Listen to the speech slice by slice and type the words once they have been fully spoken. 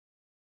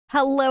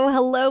Hello,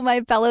 hello,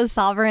 my fellow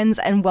sovereigns,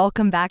 and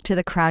welcome back to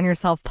the Crown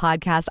Yourself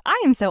podcast. I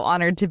am so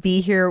honored to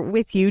be here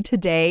with you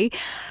today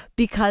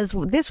because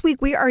this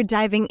week we are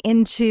diving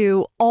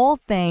into all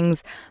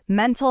things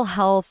mental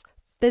health,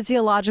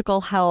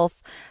 physiological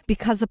health,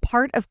 because a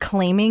part of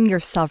claiming your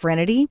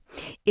sovereignty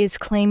is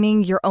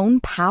claiming your own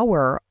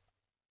power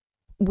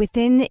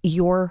within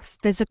your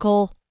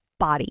physical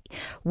body.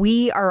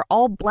 We are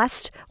all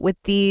blessed with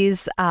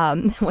these,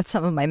 what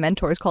some of my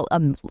mentors call a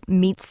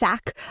meat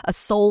sack, a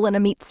soul in a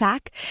meat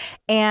sack.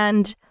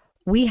 And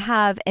we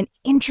have an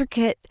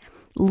intricate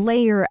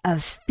layer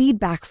of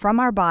feedback from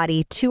our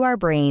body to our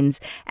brains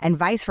and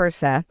vice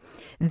versa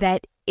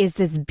that is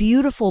this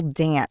beautiful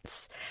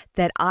dance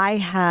that I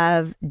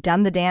have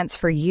done the dance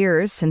for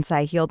years since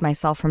I healed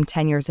myself from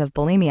 10 years of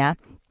bulimia.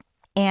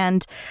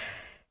 And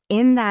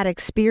in that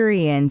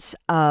experience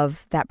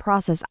of that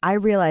process, I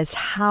realized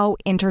how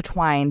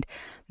intertwined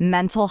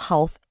mental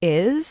health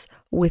is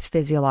with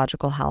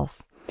physiological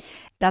health.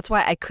 That's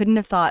why I couldn't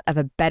have thought of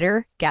a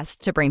better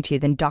guest to bring to you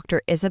than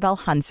Dr. Isabel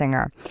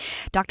Hunsinger.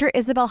 Dr.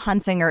 Isabel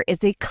Hunsinger is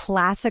a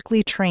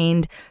classically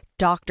trained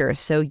doctor.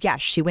 So yes,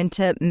 she went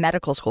to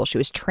medical school. She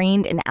was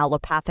trained in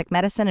allopathic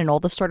medicine and all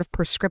the sort of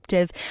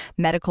prescriptive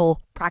medical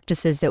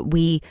practices that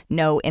we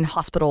know in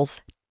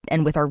hospitals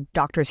and with our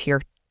doctors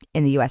here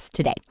in the U.S.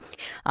 today,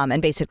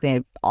 and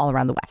basically all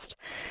around the West.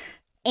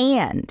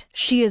 And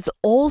she is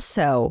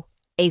also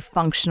a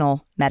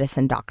functional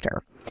medicine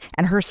doctor.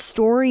 And her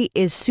story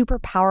is super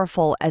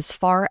powerful as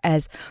far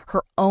as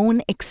her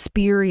own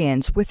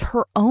experience with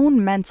her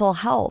own mental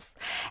health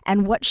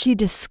and what she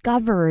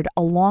discovered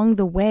along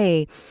the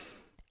way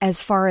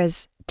as far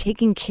as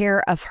taking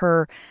care of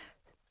her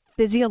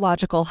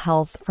physiological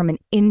health from an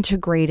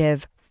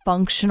integrative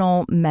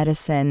functional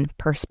medicine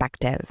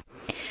perspective.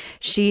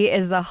 She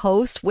is the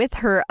host with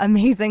her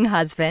amazing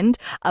husband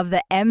of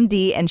the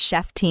MD and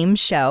Chef Team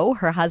show.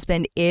 Her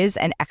husband is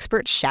an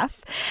expert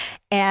chef,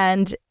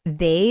 and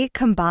they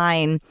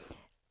combine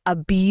a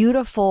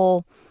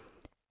beautiful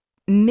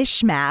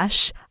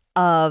mishmash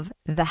of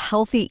the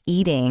healthy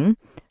eating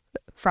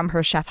from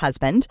her chef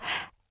husband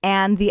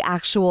and the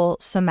actual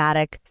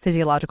somatic,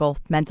 physiological,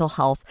 mental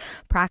health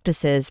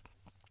practices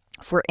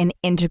for an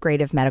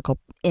integrative medical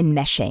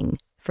enmeshing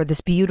for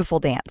this beautiful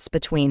dance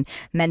between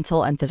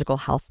mental and physical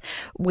health,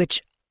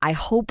 which I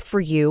hope for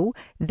you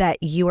that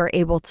you are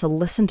able to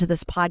listen to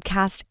this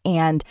podcast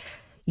and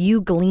you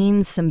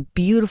glean some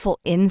beautiful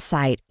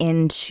insight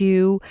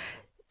into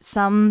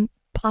some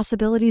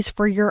possibilities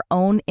for your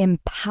own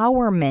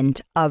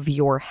empowerment of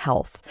your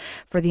health,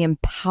 for the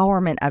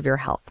empowerment of your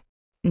health.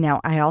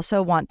 Now, I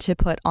also want to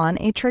put on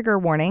a trigger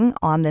warning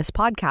on this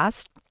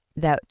podcast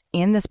that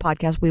in this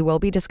podcast, we will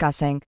be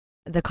discussing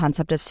the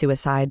concept of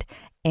suicide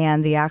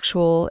and the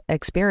actual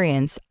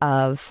experience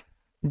of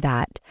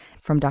that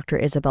from Dr.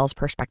 Isabel's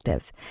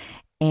perspective.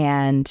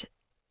 And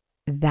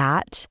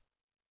that,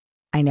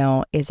 I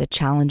know, is a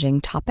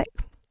challenging topic.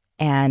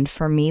 And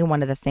for me,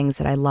 one of the things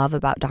that I love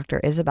about Dr.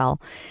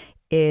 Isabel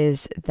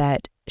is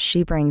that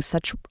she brings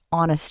such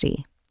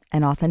honesty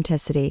and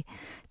authenticity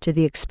to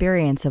the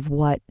experience of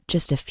what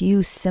just a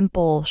few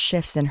simple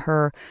shifts in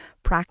her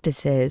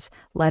practices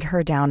led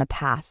her down a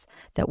path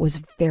that was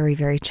very,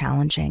 very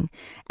challenging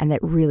and that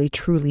really,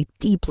 truly,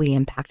 deeply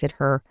impacted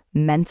her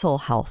mental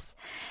health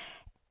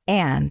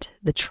and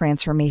the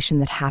transformation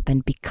that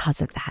happened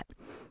because of that.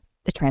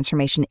 The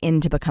transformation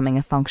into becoming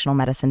a functional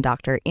medicine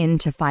doctor,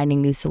 into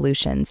finding new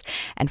solutions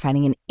and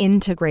finding an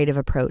integrative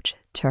approach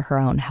to her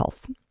own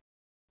health.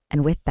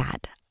 And with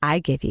that, I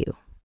give you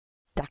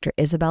Dr.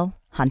 Isabel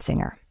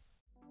Hunsinger.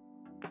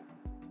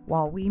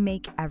 While we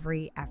make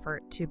every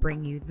effort to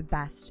bring you the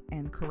best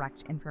and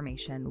correct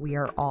information, we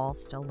are all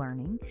still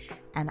learning,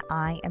 and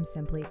I am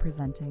simply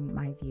presenting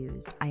my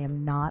views. I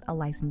am not a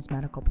licensed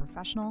medical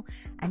professional,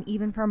 and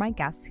even for my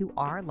guests who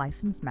are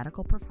licensed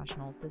medical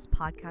professionals, this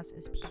podcast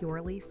is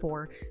purely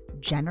for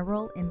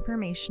general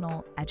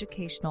informational,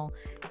 educational,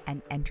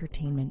 and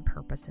entertainment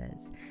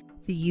purposes.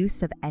 The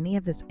use of any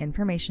of this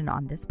information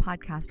on this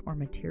podcast or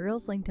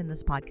materials linked in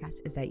this podcast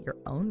is at your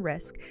own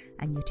risk,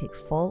 and you take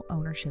full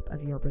ownership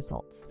of your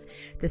results.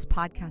 This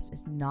podcast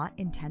is not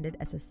intended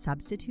as a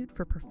substitute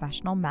for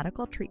professional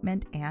medical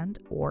treatment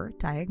and/or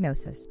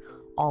diagnosis.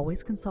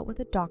 Always consult with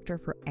a doctor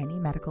for any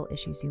medical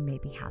issues you may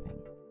be having.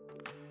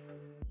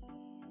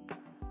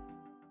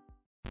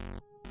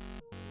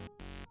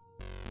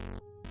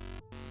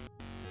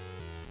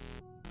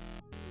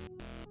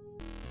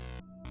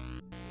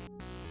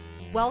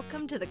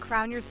 Welcome to the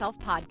Crown Yourself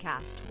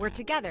podcast, where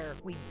together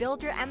we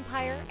build your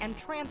empire and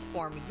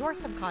transform your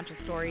subconscious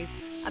stories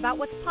about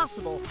what's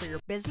possible for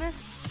your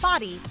business,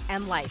 body,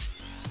 and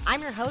life.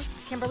 I'm your host,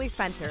 Kimberly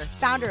Spencer,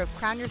 founder of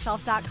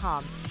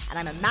CrownYourself.com, and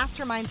I'm a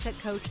master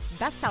mindset coach,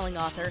 best-selling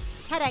author,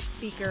 TEDx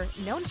speaker,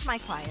 known to my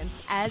clients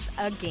as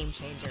a game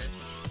changer.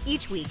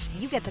 Each week,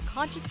 you get the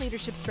conscious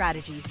leadership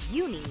strategies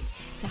you need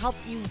to help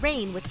you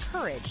reign with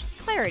courage,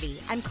 clarity,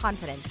 and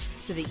confidence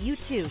so that you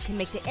too can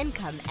make the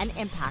income and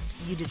impact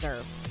you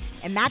deserve.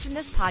 Imagine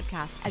this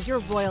podcast as your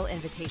royal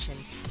invitation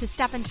to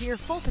step into your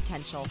full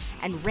potential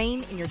and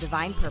reign in your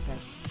divine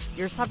purpose.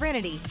 Your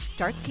sovereignty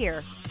starts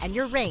here, and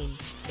your reign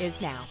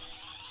is now.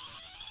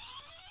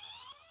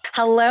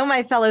 Hello,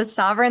 my fellow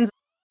sovereigns.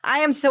 I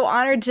am so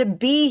honored to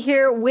be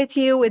here with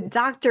you with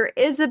Dr.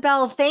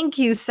 Isabel. Thank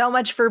you so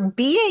much for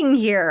being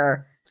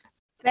here.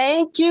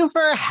 Thank you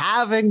for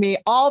having me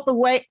all the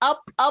way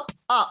up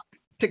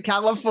to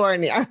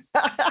California.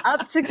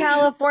 Up to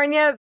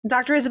California.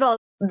 Dr. Isabel,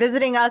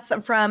 visiting us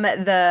from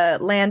the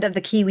land of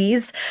the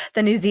Kiwis,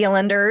 the New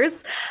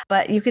Zealanders.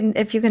 But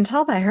if you can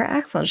tell by her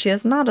accent, she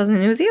is not a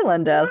New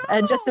Zealander. No.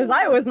 And just as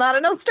I was not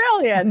an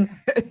Australian.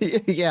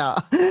 Yeah.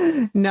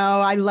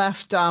 No, I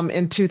left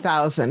in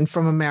 2000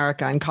 from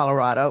America in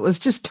Colorado. It was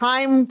just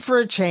time for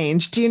a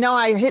change. Do you know,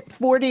 I hit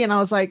 40 and I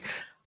was like,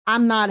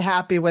 I'm not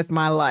happy with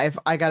my life.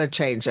 I got to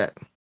change it.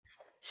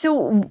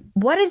 So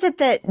what is it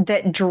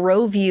that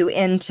drove you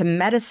into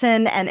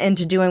medicine and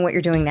into doing what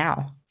you're doing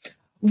now?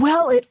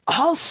 Well, it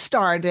all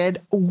started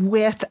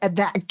with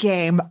that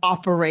game,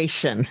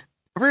 Operation.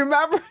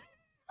 Remember?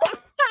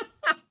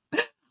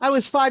 I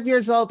was 5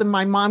 years old and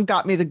my mom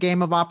got me the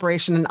game of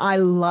Operation, and I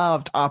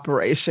loved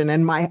Operation.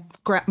 And my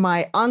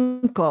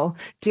uncle,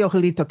 Tio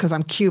Julito, because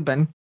I'm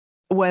Cuban,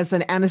 was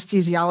an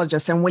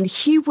anesthesiologist. And when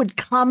he would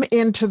come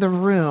into the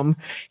room,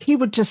 he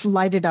would just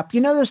light it up.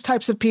 You know, those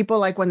types of people,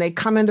 like when they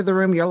come into the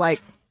room, you're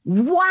like,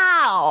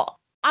 wow,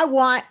 I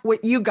want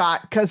what you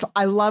got, because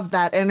I love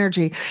that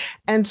energy.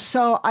 And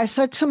so I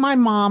said to my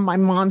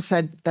mom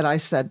said that I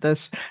said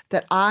this,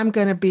 that I'm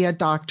going to be a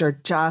doctor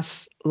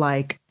just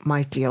like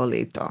my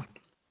Tiolito.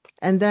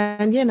 And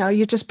then, you know,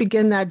 you just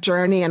begin that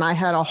journey. And I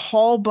had a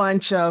whole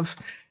bunch of,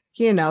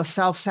 you know,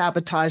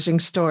 self-sabotaging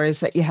stories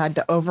that you had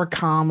to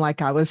overcome,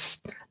 like I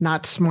was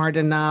not smart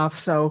enough.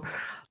 So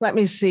let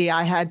me see,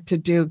 I had to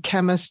do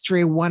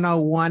chemistry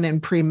 101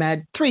 in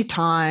pre-med 3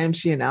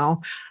 times, you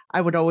know. I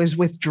would always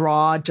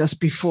withdraw just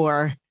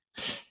before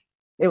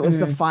it was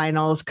the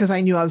finals because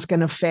I knew I was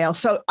going to fail.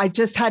 So I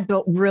just had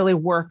to really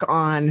work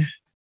on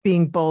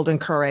being bold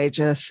and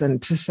courageous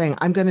and just saying,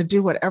 I'm going to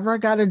do whatever I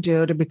got to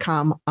do to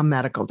become a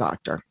medical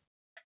doctor.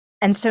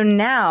 And so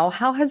now,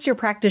 how has your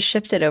practice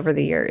shifted over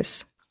the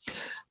years?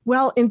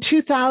 Well, in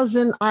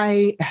 2000,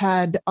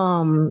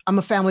 I'm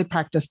a family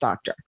practice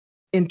doctor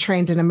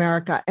trained in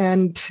America.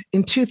 And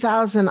in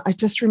 2000, I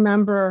just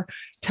remember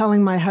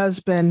telling my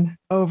husband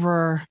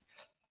over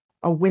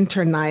a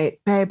winter night,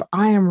 babe,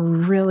 I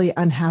am really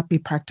unhappy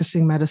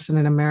practicing medicine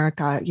in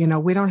America. You know,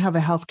 we don't have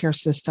a healthcare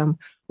system.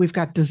 We've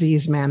got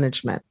disease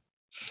management.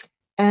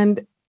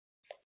 And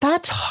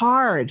that's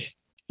hard,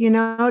 you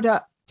know,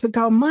 to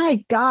go,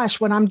 my gosh,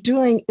 what I'm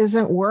doing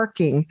isn't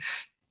working.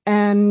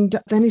 And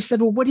then he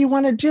said, well, what do you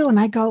want to do? And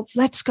I go,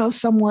 let's go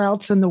somewhere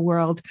else in the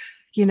world,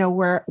 you know,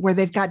 where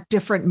they've got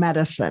different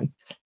medicine.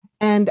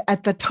 And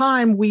at the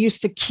time we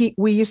used to ski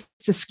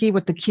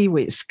with the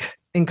Kiwis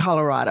in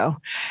Colorado.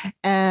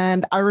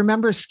 And I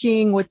remember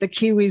skiing with the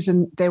Kiwis,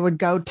 and they would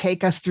go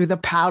take us through the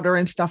powder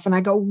and stuff. And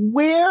I go,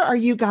 where are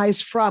you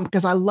guys from?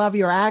 Because I love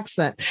your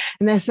accent.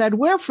 And they said,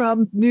 we're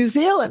from New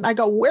Zealand. I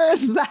go, where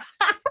is that?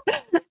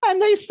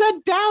 And they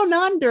said, down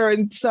under.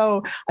 And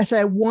so I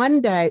said, one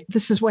day,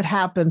 this is what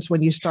happens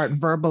when you start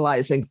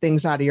verbalizing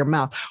things out of your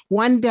mouth.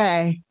 One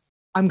day,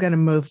 I'm going to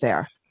move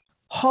there.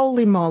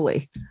 Holy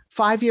moly.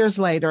 5 years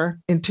later,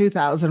 in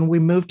 2000, we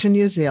moved to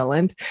New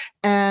Zealand,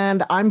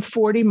 and I'm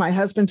 40, my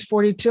husband's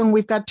 42, and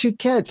we've got 2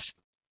 kids.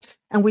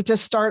 And we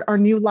just start our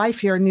new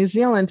life here in New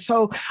Zealand.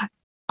 So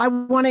I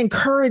want to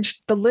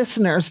encourage the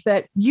listeners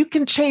that you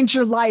can change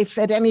your life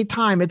at any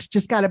time. It's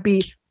just got to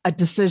be a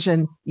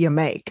decision you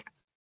make.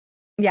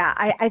 Yeah,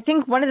 I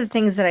think one of the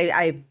things that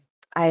I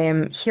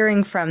am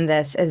hearing from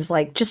this is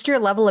like just your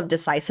level of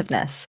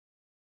decisiveness.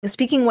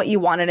 Speaking what you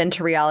wanted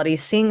into reality,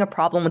 seeing a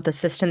problem with the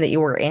system that you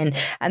were in,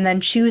 and then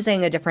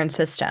choosing a different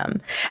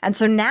system. And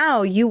so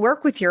now you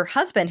work with your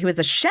husband, who is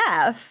a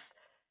chef,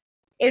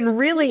 in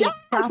really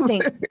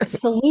crafting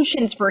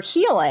solutions for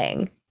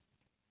healing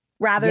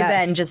rather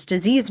than just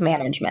disease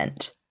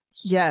management.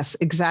 Yes,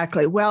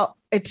 exactly. Well,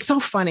 it's so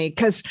funny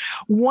because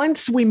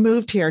once we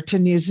moved here to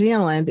New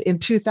Zealand in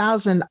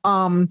 2000,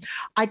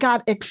 I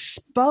got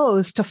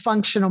exposed to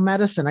functional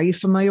medicine. Are you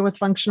familiar with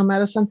functional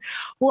medicine?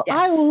 Well, yes.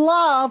 I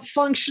love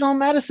functional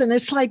medicine.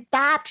 It's like,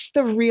 that's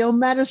the real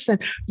medicine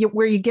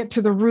where you get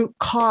to the root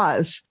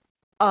cause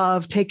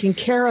of taking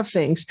care of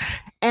things.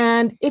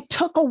 And it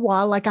took a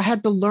while. Like I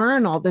had to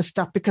learn all this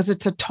stuff because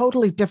it's a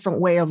totally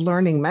different way of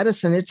learning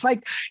medicine. It's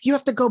like you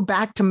have to go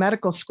back to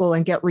medical school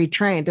and get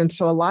retrained. And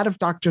so a lot of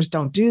doctors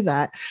don't do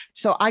that.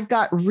 So I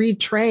got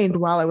retrained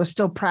while I was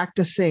still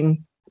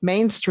practicing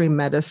mainstream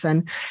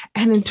medicine.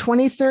 And in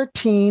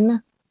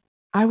 2013,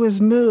 I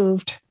was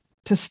moved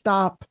to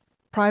stop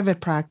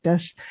private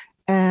practice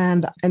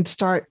and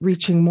start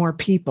reaching more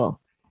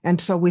people.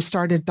 And so we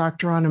started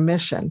Doctor on a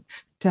Mission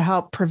to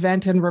help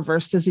prevent and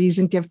reverse disease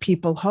and give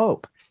people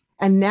hope.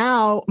 And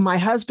now my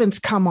husband's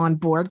come on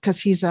board because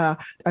he's a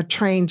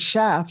trained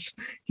chef.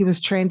 He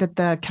was trained at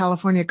the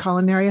California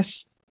Culinary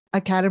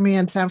Academy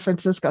in San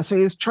Francisco. So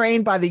he was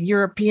trained by the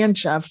European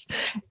chefs.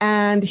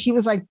 And he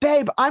was like,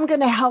 babe, I'm going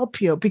to help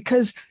you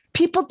because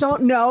people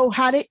don't know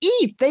how to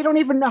eat. They don't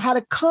even know how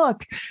to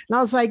cook. And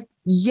I was like,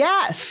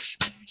 yes.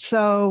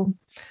 So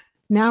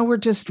now we're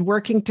just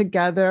working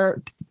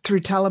together through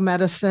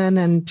telemedicine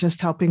and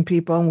just helping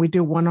people. And we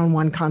do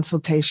one-on-one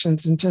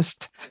consultations and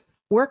just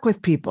work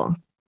with people.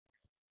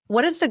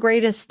 What is the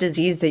greatest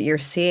disease that you're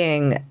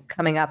seeing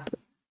coming up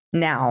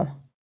now?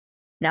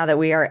 Now that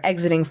we are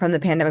exiting from the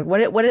pandemic, what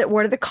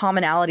are the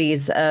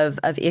commonalities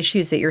of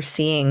issues that you're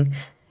seeing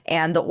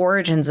and the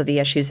origins of the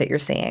issues that you're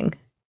seeing?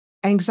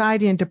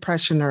 Anxiety and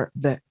depression are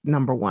the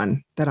number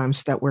one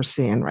that we're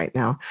seeing right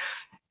now.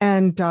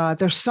 And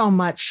there's so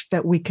much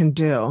that we can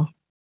do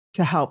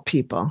to help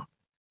people,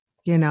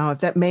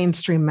 that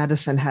mainstream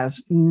medicine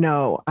has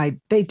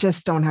they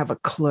just don't have a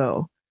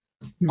clue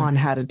on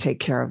how to take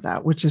care of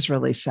that, which is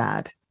really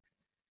sad.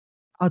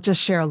 I'll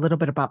just share a little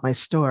bit about my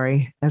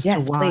story as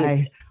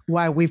to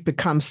why we've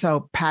become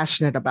so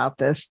passionate about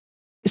this.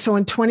 So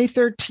in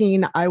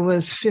 2013, I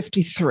was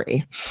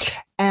 53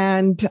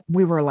 and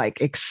we were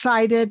like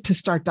excited to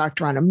start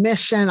Doctor on a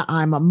Mission.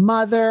 I'm a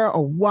mother,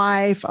 a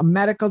wife, a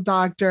medical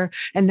doctor,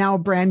 and now a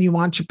brand new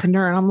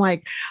entrepreneur. And I'm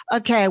like,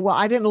 okay, well,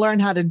 I didn't learn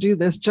how to do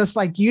this just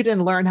like you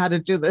didn't learn how to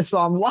do this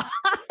online.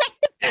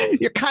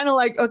 You're kind of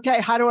like, okay,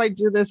 how do I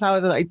do this? How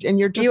do I? And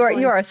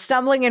you are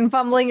stumbling and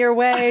fumbling your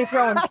way,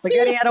 throwing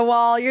spaghetti at a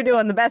wall. You're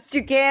doing the best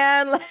you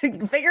can,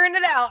 figuring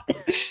it out.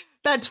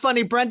 That's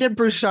funny. Brendan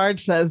Bouchard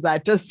says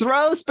that. Just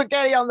throw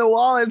spaghetti on the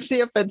wall and see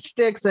if it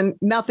sticks. And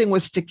nothing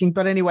was sticking.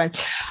 But anyway,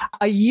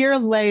 a year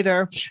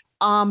later,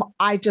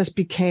 I just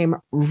became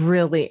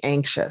really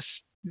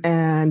anxious.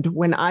 And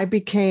when I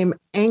become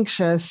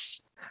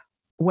anxious,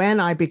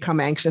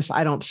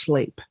 I don't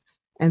sleep.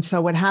 And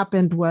so what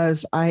happened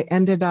was I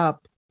ended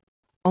up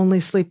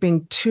only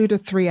sleeping 2 to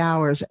 3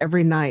 hours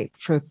every night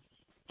for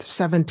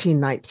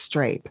 17 nights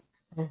straight.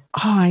 Oh,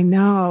 I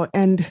know.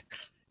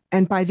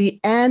 And by the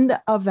end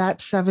of that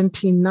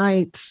 17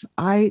 nights,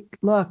 I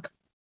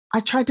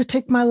tried to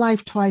take my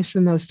life twice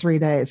in those 3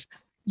 days.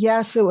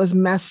 Yes, it was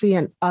messy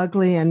and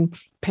ugly and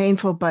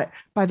painful, but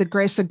by the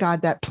grace of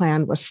God, that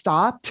plan was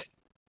stopped.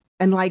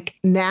 And like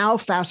now,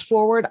 fast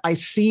forward, I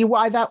see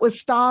why that was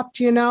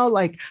stopped,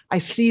 I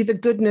see the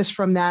goodness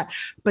from that.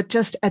 But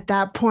just at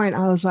that point,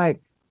 I was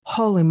like,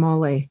 holy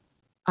moly,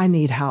 I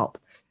need help.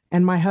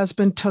 And my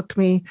husband took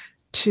me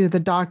to the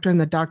doctor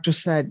and the doctor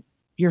said,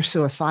 you're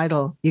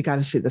suicidal. You got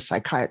to see the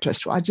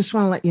psychiatrist. Well, I just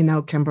want to let you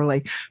know,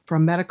 Kimberly, for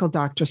a medical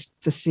doctor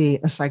to see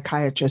a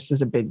psychiatrist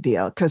is a big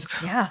deal because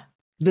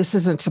this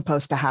isn't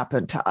supposed to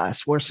happen to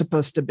us. We're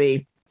supposed to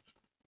be.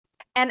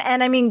 And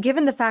I mean,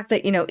 given the fact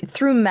that,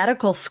 through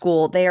medical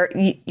school,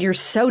 you're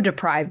so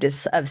deprived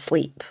of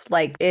sleep,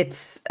 like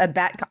it's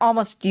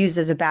almost used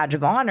as a badge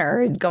of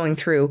honor going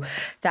through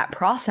that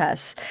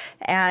process.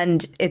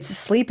 And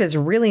sleep is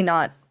really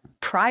not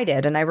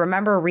prided. And I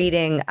remember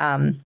reading,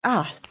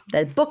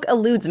 the book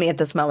eludes me at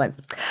this moment.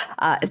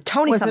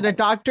 Tony. Was it a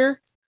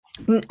doctor?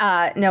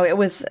 No, it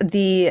was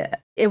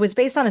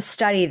based on a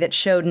study that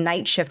showed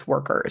night shift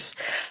workers.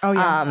 Oh,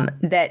 yeah.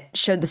 That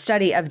showed the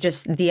study of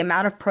just the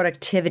amount of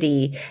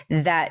productivity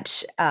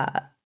that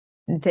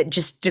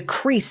just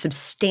decreased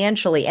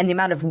substantially, and the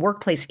amount of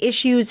workplace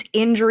issues,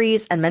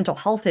 injuries, and mental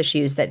health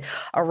issues that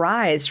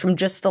arise from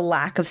just the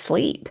lack of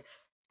sleep.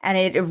 And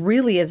it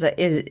really is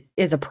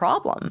a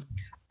problem.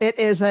 It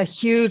is a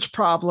huge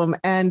problem,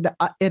 and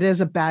it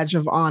is a badge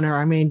of honor.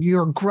 I mean,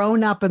 you're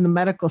grown up in the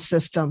medical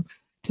system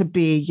to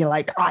be, you're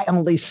like, I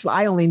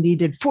only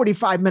needed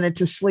 45 minutes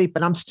of sleep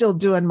and I'm still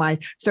doing my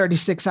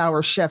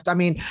 36-hour shift. I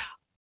mean,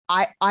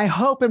 I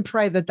hope and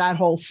pray that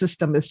whole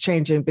system is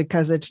changing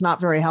because it's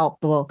not very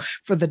helpful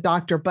for the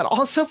doctor, but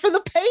also for the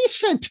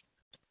patient.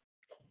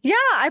 Yeah,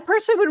 I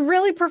personally would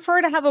really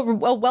prefer to have a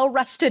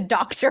well-rested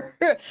doctor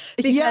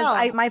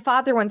because my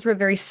father went through a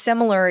very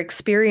similar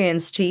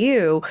experience to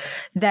you,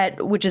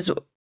 which is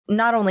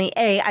not only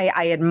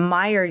I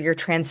admire your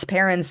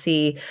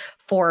transparency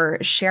for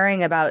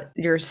sharing about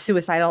your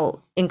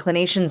suicidal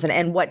inclinations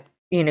and what,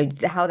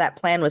 how that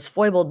plan was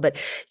foibled, but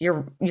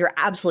you're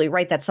absolutely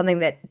right. That's something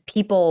that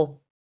people,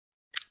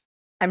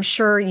 I'm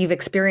sure you've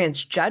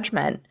experienced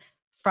judgment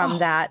from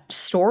that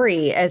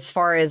story as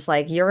far as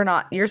like,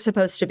 you're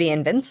supposed to be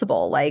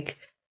invincible. Like,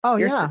 oh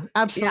yeah,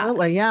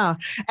 absolutely. Yeah.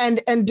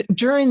 And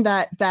during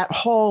that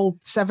whole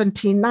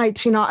 17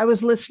 nights, I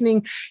was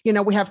listening,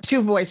 we have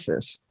two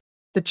voices,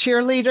 the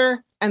cheerleader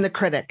and the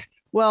critic.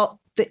 Well,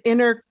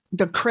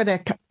 the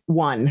critic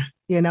won,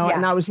 and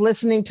I was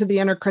listening to the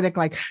inner critic,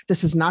 like,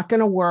 this is not going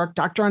to work.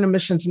 Doctor on a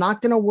Mission's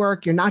not going to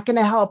work. You're not going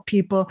to help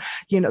people.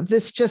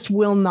 This just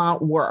will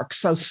not work.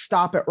 So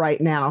stop it right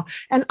now.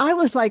 And I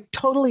was like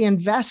totally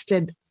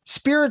invested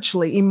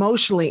spiritually,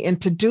 emotionally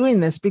into doing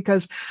this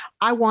because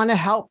I want to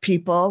help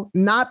people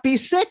not be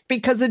sick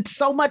because it's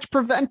so much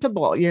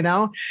preventable, It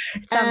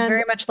sounds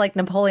very much like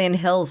Napoleon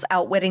Hill's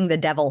Outwitting the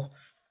Devil.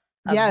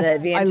 of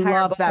Yes, the I entire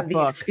love book, that of the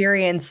book.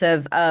 experience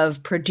of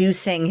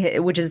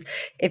producing, which is,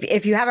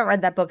 if you haven't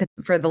read that book,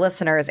 for the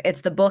listeners,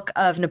 it's the book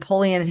of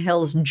Napoleon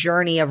Hill's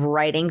journey of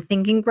writing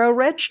Think and Grow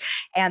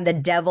Rich, and the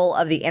devil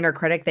of the inner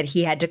critic that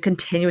he had to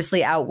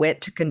continuously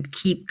outwit to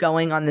keep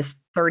going on this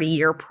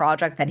 30-year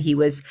project that he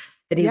was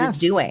Yes.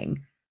 doing.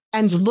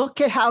 And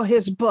look at how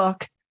his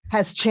book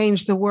has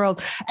changed the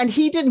world. And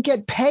he didn't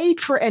get paid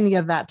for any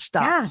of that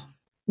stuff. Yeah.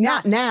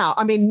 Not now.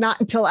 I mean, not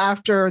until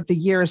after the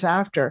years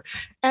after.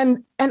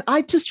 And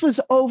I just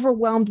was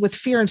overwhelmed with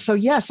fear. And so,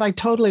 yes, I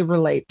totally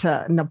relate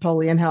to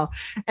Napoleon Hill.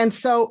 And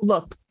so,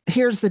 look,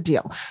 here's the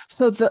deal.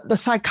 So the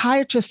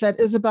psychiatrist said,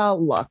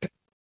 Isabel, look,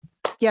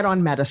 get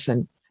on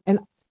medicine. And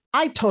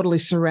I totally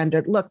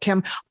surrendered. Look,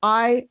 Kim,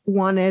 I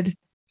wanted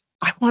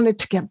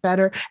to get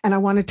better, and I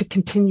wanted to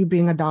continue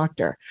being a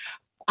doctor.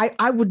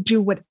 I would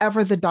do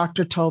whatever the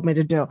doctor told me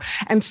to do.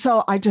 And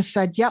so I just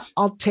said, yep,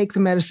 I'll take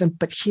the medicine,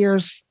 but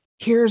here's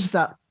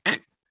the,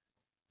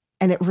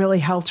 and it really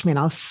helped me. And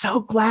I was so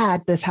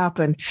glad this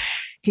happened.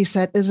 He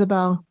said,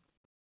 Isabel,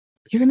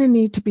 you're going to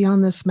need to be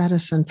on this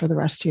medicine for the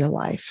rest of your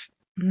life.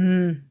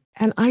 And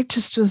I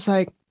just was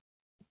like,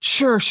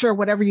 sure,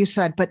 whatever you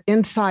said. But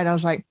inside I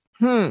was like,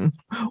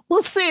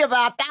 we'll see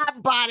about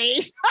that,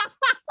 buddy.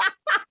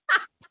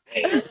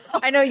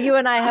 I know you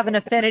and I have an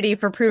affinity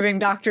for proving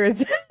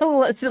doctors'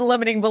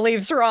 limiting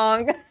beliefs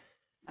wrong.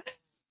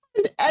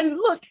 And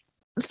look,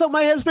 so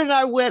my husband and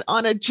I went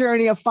on a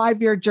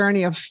 5-year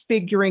journey of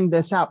figuring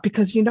this out,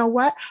 because you know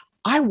what?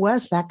 I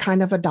was that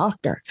kind of a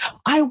doctor.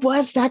 I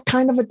was that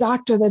kind of a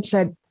doctor that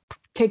said,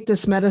 take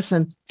this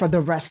medicine for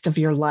the rest of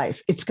your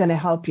life. It's going to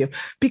help you,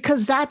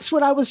 because that's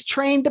what I was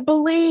trained to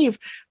believe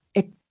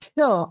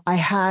until I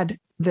had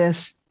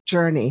this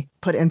journey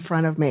put in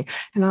front of me.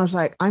 And I was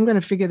like, I'm going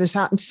to figure this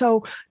out. And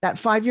so that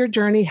 5-year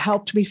journey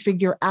helped me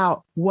figure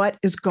out what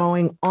is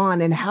going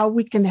on and how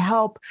we can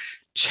help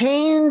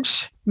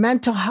change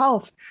mental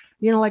health.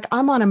 You know, like,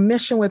 I'm on a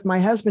mission with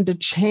my husband to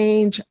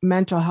change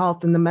mental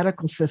health in the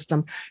medical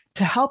system,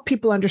 to help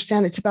people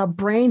understand it's about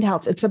brain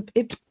health.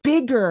 It's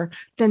bigger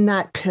than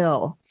that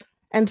pill.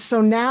 And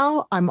so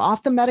now I'm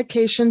off the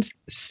medications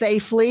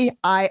safely.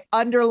 I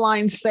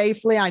underline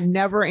safely. I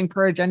never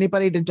encourage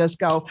anybody to just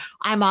go,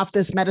 I'm off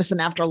this medicine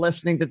after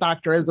listening to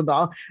Dr.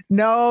 Isabel.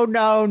 No,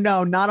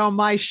 not on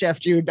my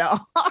shift, you know.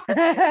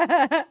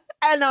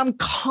 And I'm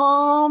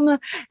calm.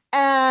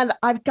 And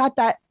I've got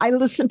that. I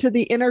listen to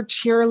the inner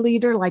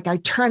cheerleader. Like, I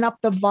turn up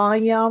the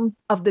volume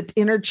of the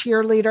inner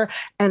cheerleader,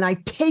 and I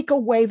take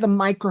away the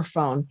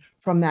microphone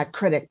from that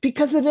critic,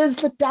 because it is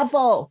the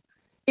devil.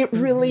 It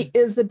really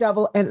is the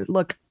devil. And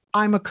look,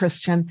 I'm a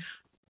Christian.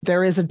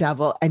 There is a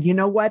devil. And you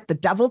know what? The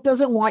devil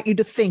doesn't want you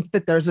to think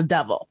that there's a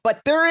devil,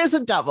 but there is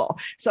a devil.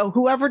 So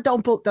whoever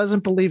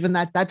doesn't believe in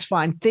that, that's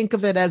fine. Think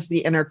of it as the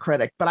inner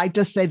critic. But I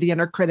just say the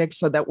inner critic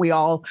so that we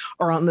all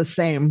are on the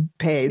same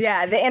page.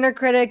 Yeah, the inner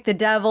critic, the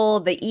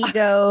devil, the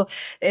ego.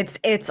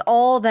 It's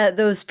all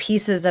those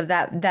pieces of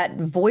that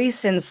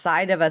voice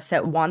inside of us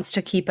that wants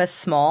to keep us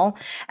small.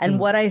 And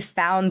what I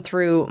found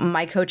through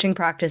my coaching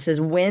practice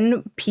is,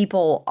 when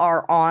people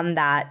are on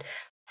that,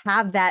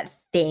 have that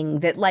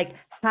thing that like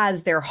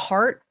has their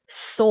heart,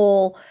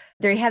 soul,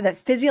 they have that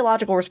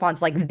physiological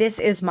response, like, this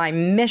is my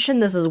mission,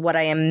 this is what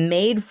I am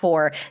made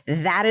for,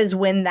 that is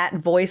when that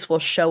voice will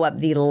show up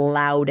the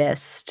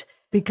loudest.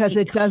 Because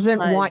it doesn't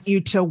want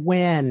you to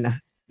win.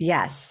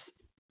 Yes.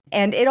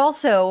 And it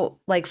also,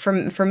 like,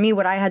 for me,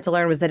 what I had to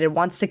learn was that it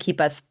wants to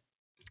keep us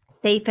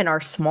safe in our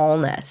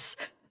smallness,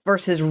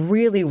 versus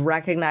really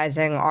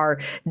recognizing our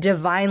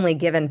divinely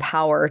given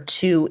power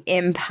to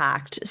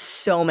impact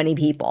so many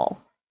people.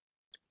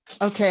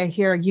 Okay,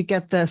 here, you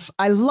get this.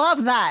 I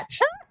love that.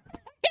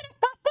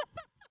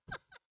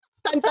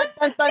 Dun, dun,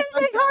 dun, dun,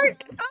 dun, dun.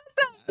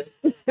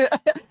 Awesome.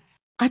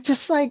 I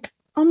just like,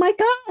 oh my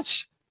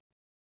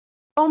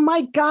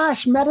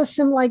gosh,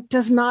 medicine like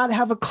does not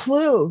have a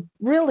clue,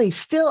 really,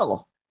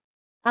 still,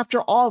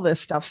 after all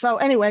this stuff. So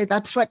anyway,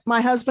 that's what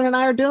my husband and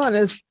I are doing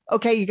is,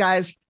 okay, you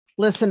guys,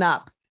 listen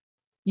up.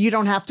 You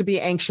don't have to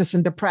be anxious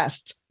and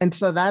depressed. And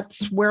so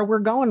that's where we're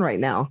going right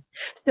now.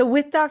 So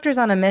with Doctors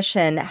on a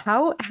Mission,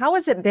 how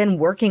has it been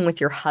working with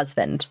your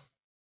husband?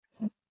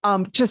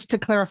 Just to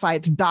clarify,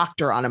 it's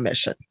Doctor on a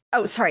Mission.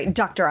 Oh, sorry,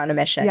 Doctor on a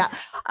Mission. Yeah,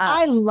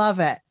 I love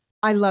it.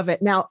 I love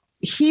it. Now,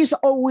 he's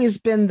always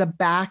been the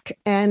back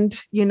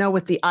end, you know,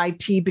 with the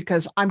IT,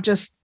 because I'm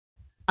just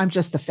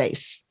the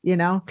face, you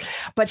know,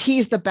 but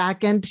he's the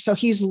back end. So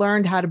he's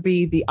learned how to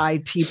be the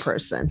IT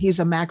person. He's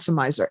a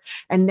maximizer.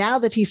 And now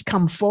that he's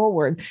come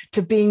forward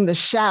to being the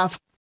chef,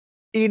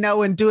 you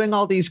know, and doing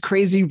all these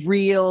crazy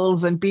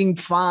reels and being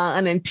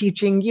fun and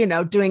teaching, you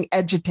know, doing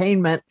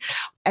edutainment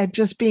and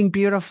just being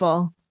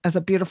beautiful as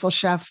a beautiful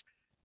chef.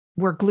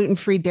 We're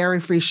gluten-free,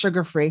 dairy-free,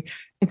 sugar-free,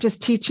 and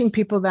just teaching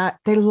people that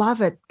they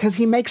love it because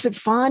he makes it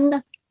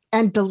fun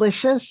and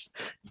delicious.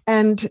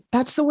 And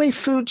that's the way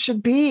food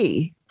should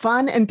be.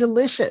 Fun and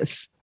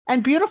delicious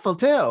and beautiful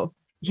too.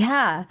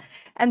 Yeah.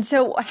 And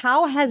so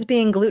how has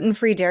being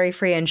gluten-free,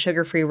 dairy-free, and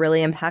sugar-free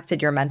really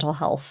impacted your mental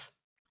health?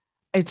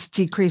 It's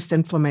decreased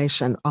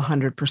inflammation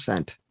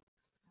 100%.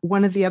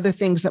 one of the other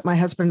things that my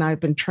husband and I have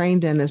been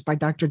trained in is by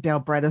Dr. Dale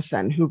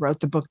Bredesen, who wrote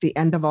the book, The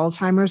End of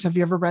Alzheimer's. Have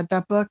you ever read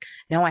that book?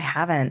 No, I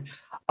haven't.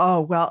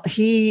 Oh, well,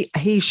 he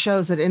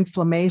shows that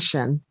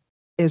inflammation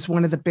is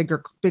one of the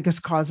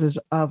biggest causes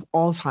of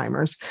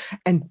Alzheimer's,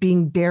 and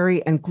being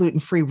dairy and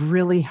gluten-free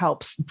really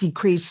helps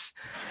decrease.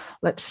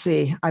 Let's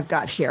see, I've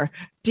got here,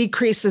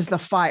 decreases the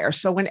fire.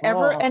 So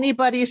whenever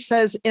anybody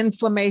says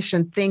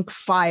inflammation, think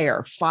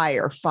fire,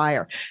 fire,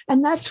 fire.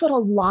 And that's what a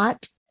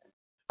lot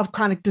of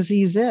chronic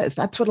disease is.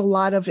 That's what a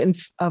lot of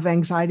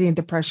anxiety and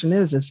depression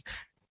is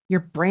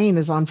your brain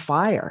is on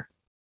fire.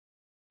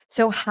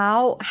 So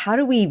how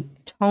do we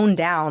tone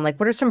down? Like,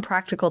 what are some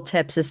practical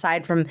tips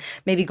aside from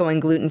maybe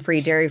going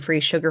gluten-free, dairy-free,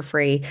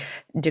 sugar-free,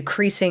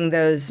 decreasing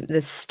the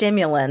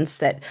stimulants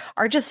that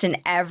are just in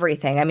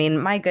everything? I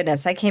mean, my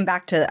goodness, I came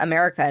back to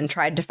America and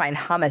tried to find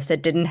hummus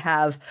that didn't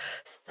have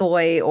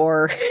soy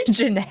or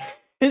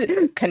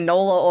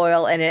canola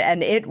oil in it,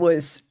 and it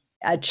was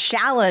a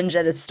challenge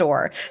at a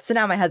store. So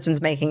now my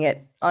husband's making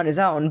it on his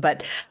own,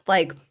 but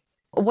like,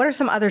 what are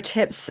some other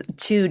tips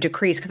to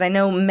decrease? Because I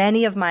know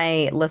many of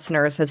my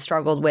listeners have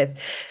struggled with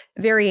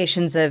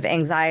variations of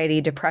anxiety,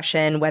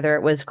 depression, whether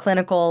it was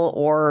clinical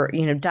or,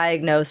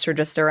 diagnosed, or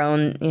just their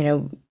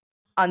own,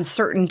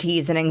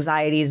 uncertainties and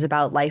anxieties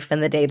about life in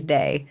the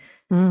day-to-day.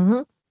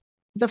 Mm-hmm.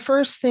 The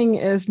first thing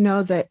is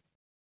know that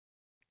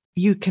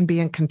you can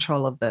be in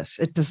control of this.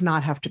 It does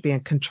not have to be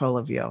in control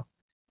of you.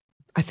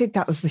 I think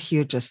that was the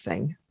hugest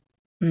thing,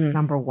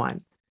 number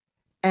one.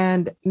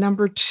 And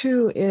number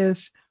two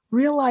is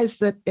realize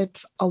that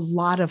it's a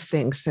lot of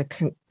things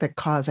that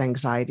cause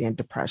anxiety and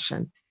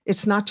depression.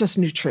 It's not just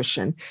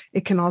nutrition.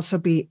 It can also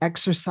be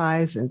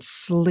exercise and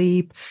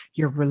sleep,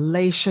 your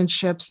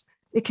relationships.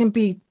 It can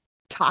be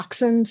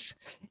toxins.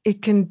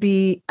 It can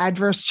be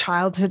adverse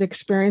childhood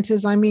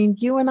experiences. I mean,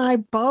 you and I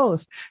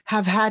both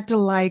have had to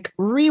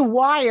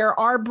rewire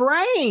our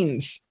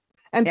brains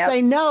and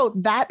say, no,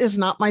 that is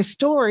not my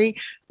story.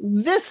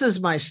 This is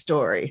my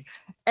story.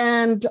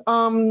 And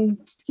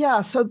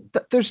so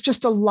there's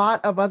just a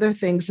lot of other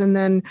things. And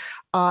then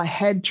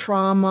head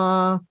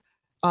trauma,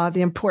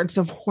 the importance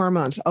of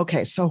hormones.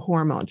 Okay, so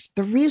hormones.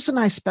 The reason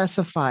I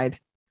specified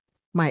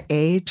my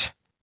age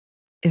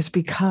is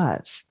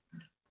because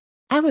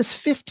I was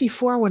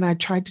 54 when I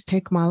tried to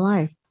take my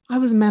life. I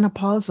was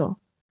menopausal.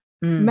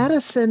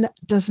 Medicine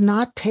does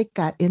not take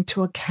that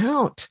into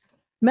account.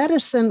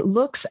 Medicine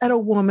looks at a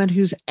woman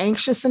who's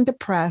anxious and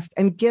depressed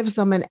and gives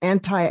them an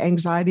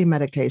anti-anxiety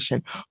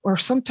medication or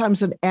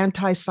sometimes an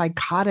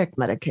antipsychotic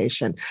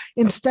medication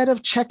instead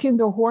of checking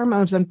their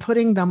hormones and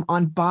putting them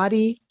on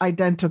body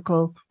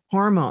identical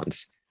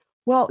hormones.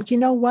 Well, you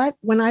know what?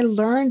 When I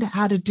learned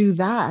how to do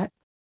that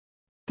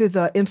through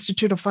the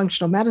Institute of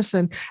Functional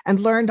Medicine and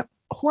learned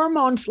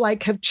hormones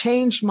have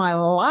changed my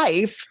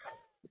life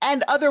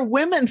and other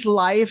women's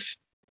life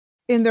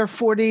in their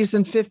 40s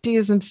and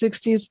 50s and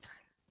 60s,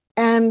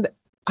 and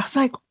I was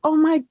like, oh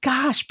my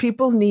gosh,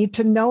 people need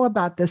to know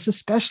about this,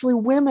 especially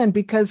women,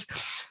 because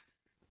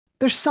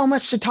there's so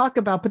much to talk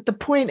about. But the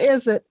point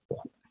is that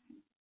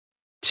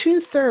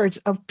 2/3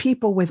 of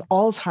people with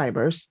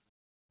Alzheimer's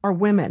are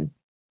women.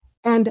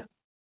 And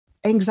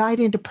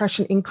anxiety and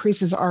depression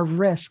increases our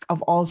risk of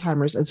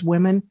Alzheimer's as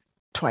women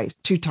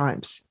two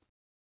times.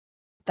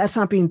 That's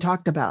not being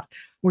talked about.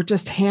 We're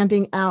just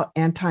handing out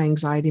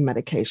anti-anxiety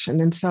medication.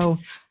 And so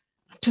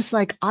just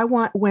I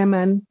want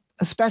women,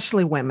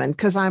 especially women,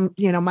 because I'm,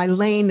 my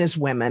lane is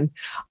women,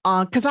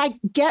 because I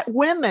get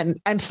women,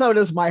 and so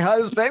does my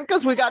husband,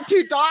 because we got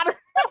 2 daughters.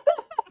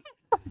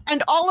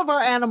 And all of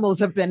our animals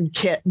have been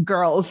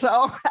girls.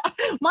 So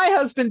my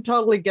husband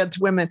totally gets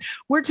women.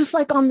 We're just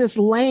on this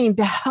lane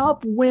to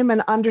help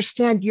women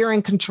understand you're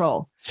in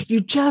control. You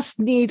just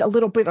need a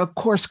little bit of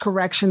course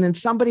correction and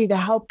somebody to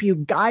help you,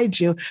 guide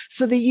you,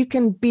 so that you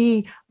can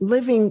be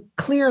living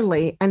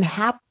clearly and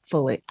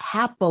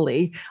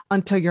happily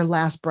until your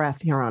last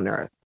breath here on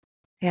earth.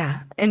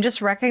 Yeah. And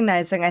just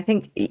recognizing, I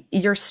think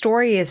your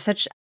story is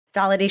such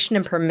validation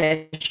and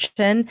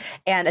permission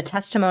and a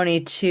testimony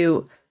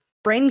to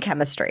brain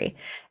chemistry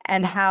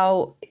and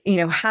how,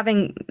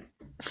 having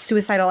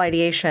suicidal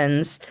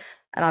ideations,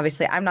 and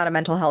obviously I'm not a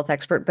mental health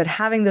expert, but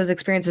having those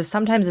experiences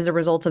sometimes as a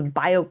result of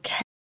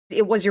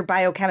it was your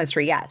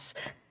biochemistry. Yes.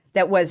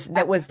 That was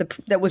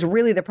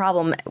really the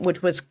problem,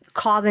 which was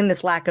causing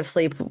this lack of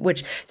sleep,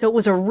 so it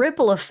was a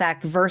ripple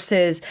effect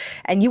versus,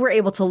 and you were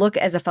able to look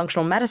as a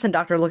functional medicine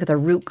doctor, look at the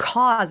root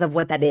cause of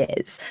what that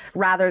is,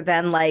 rather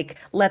than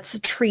let's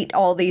treat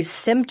all these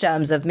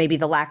symptoms of maybe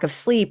the lack of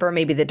sleep or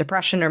maybe the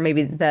depression or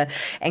maybe the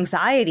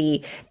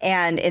anxiety,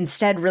 and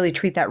instead really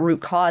treat that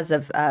root cause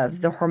of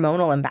the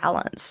hormonal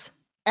imbalance.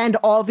 And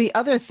all the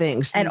other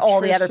things. And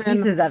all the other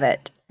pieces of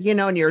it.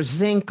 And your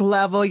zinc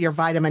level, your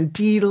vitamin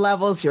D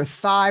levels, your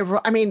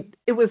thyroid. I mean,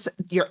 it was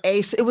your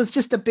ACE. It was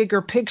just a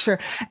bigger picture.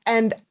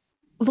 And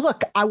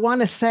look, I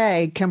want to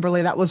say,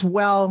 Kimberly, that was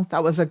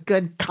a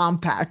good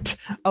compact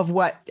of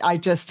what I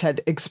just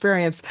had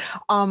experienced.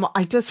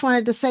 I just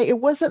wanted to say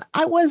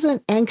I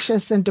wasn't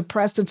anxious and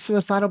depressed and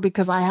suicidal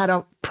because I had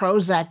a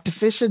Prozac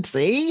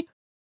deficiency.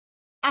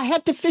 I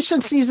had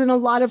deficiencies in a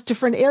lot of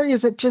different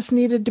areas that just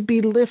needed to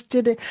be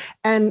lifted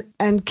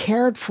and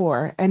cared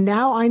for. And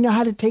now I know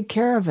how to take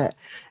care of it.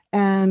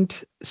 And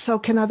so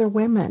can other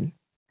women.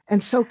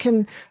 And so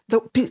can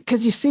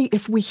because you see,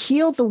 if we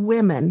heal the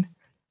women,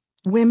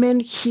 women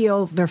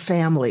heal their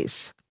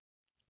families.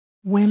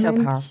 Women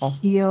So powerful.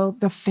 heal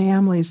the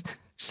families.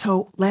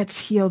 So let's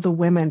heal the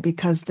women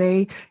because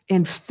they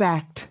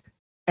infect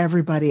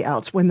everybody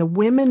else. When the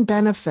women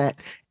benefit,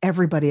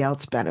 everybody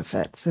else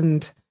benefits.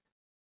 And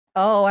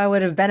Oh, I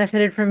would have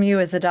benefited from you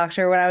as a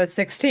doctor when I was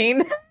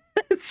 16,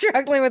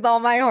 struggling with all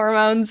my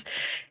hormones,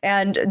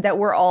 and that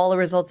were all a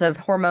result of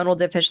hormonal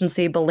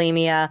deficiency,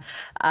 bulimia,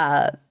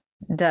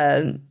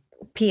 the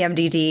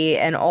PMDD,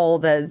 and all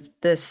the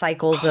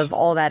cycles of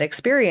all that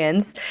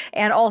experience.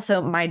 And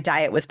also, my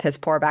diet was piss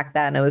poor back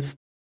then. It was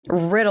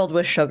riddled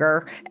with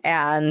sugar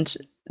and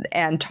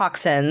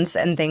toxins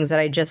and things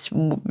that I just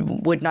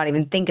would not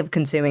even think of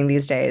consuming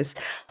these days.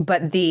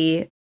 But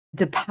the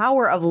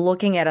power of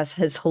looking at us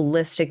as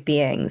holistic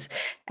beings.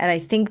 And I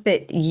think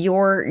that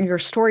your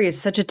story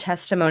is such a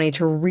testimony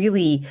to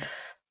really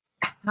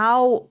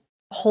how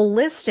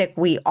holistic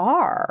we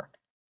are.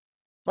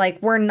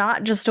 Like, we're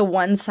not just a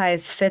one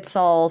size fits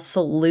all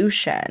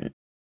solution.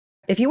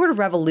 If you were to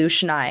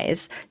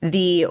revolutionize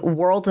the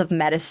world of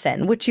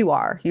medicine, which you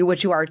are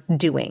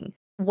doing,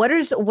 what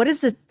is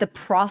the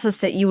process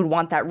that you would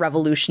want that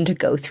revolution to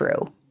go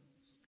through?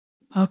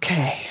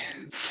 okay,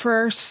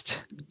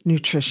 first,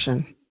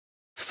 nutrition.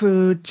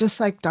 Food, just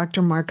like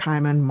Dr. Mark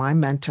Hyman, my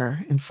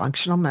mentor in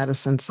functional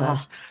medicine,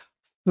 says,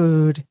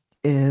 food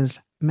is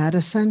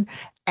medicine.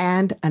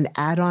 And an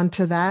add-on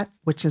to that,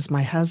 which is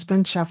my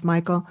husband, Chef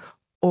Michael,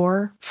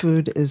 or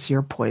food is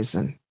your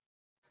poison.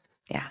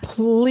 Yeah.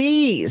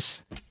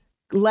 Please,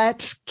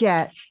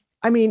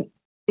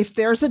 if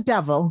there's a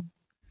devil,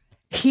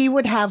 he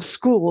would have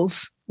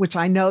schools, which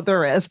I know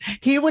there is,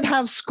 he would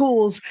have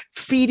schools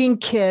feeding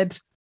kids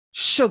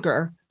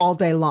sugar all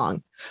day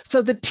long.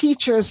 So the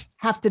teachers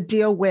have to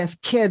deal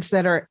with kids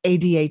that are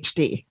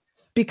ADHD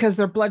because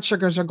their blood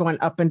sugars are going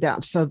up and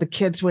down. So the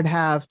kids would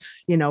have,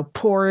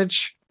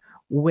 porridge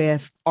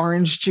with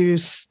orange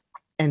juice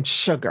and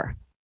sugar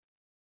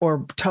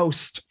or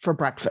toast for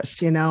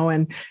breakfast,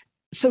 and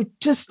so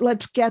just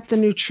let's get the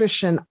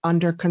nutrition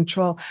under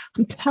control.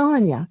 I'm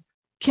telling you,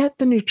 get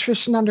the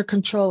nutrition under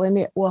control and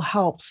it will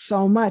help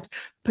so much.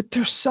 But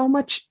there's so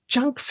much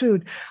junk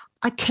food.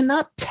 I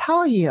cannot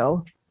tell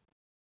you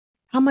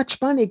how much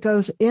money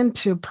goes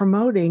into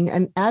promoting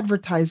and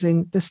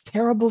advertising this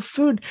terrible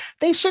food.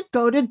 They should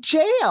go to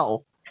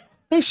jail.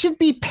 They should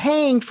be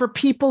paying for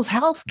people's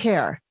health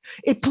care.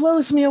 It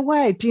blows me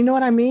away. Do you know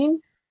what I mean?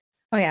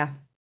 Oh, yeah.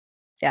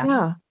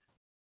 Yeah.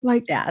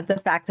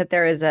 The fact that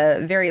there is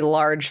a very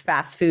large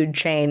fast food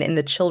chain in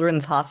the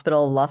Children's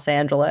Hospital of Los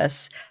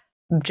Angeles,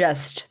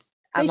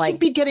 they should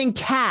be getting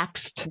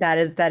taxed. That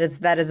is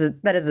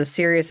a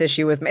serious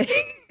issue with me.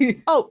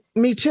 Oh,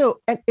 me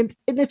too. And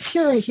it's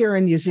here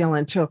in New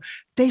Zealand too.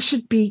 They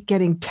should be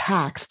getting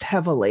taxed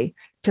heavily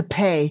to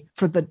pay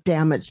for the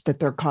damage that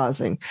they're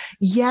causing.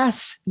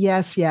 Yes.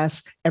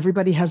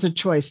 Everybody has a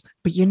choice.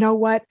 But you know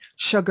what?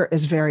 Sugar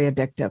is very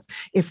addictive.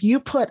 If you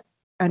put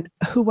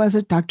who was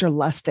it? Dr.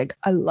 Lustig.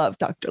 I love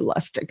Dr.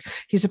 Lustig.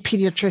 He's a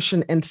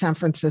pediatrician in San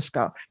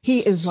Francisco.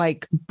 He is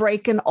like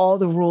breaking all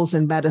the rules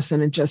in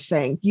medicine and just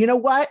saying, you know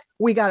what?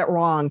 We got it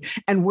wrong.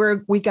 And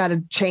we got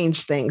to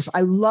change things.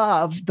 I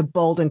love the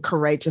bold and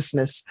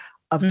courageousness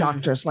of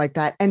doctors like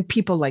that and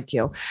people like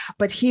you.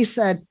 But he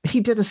said he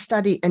did a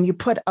study and you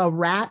put a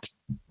rat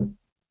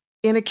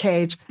in a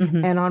cage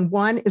and on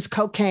one is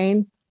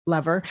cocaine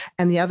level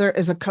and the other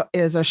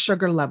is a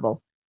sugar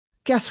level.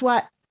 Guess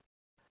what?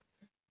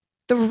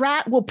 The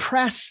rat will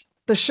press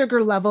the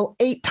sugar level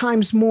 8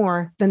 times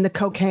more than the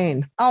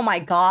cocaine. Oh my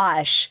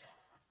gosh.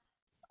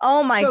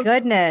 Oh my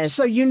goodness.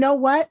 So you know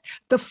what?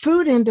 The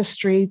food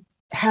industry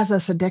has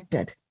us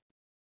addicted.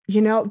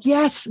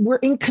 Yes, we're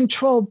in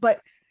control,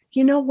 but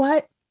you know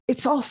what?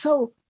 It's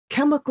also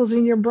chemicals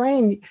in your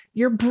brain.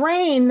 Your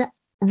brain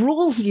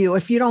rules you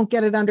if you don't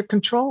get it under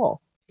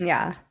control.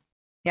 Yeah.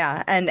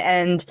 Yeah.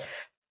 And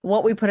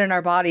what we put in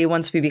our body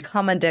once we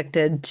become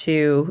addicted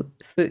to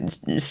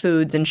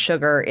foods and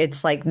sugar,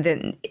 it's like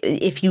then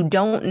if you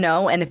don't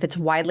know and if it's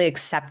widely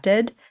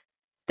accepted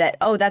that,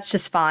 oh, that's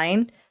just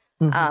fine.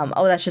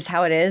 That's just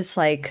how it is.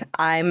 Like,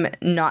 I'm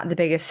not the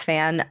biggest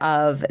fan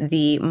of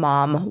the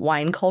mom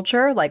wine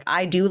culture. Like,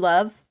 I do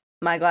love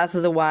my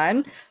glasses of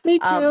wine. Me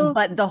too.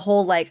 But the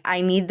whole, like, I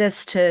need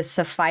this to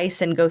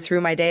suffice and go through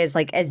my days,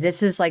 like, as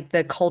this is like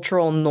the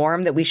cultural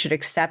norm that we should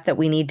accept, that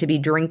we need to be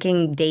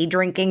day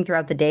drinking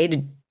throughout the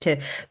day to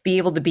be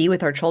able to be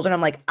with our children. I'm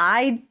like,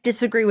 I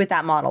disagree with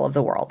that model of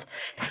the world.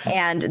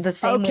 And the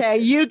same. Okay,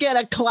 you get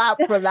a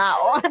clap for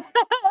that one.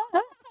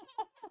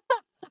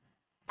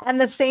 And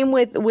the same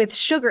with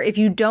sugar. If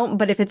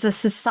it's a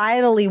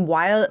societally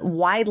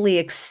widely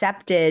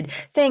accepted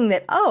thing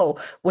that, oh,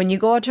 when you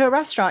go out to a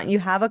restaurant, you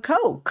have a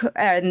Coke,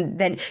 and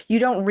then you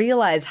don't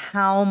realize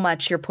how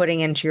much you're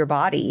putting into your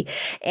body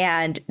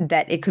and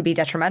that it could be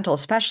detrimental,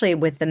 especially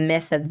with the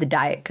myth of the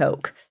Diet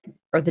Coke.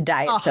 or the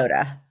diet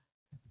soda.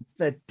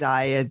 The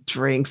diet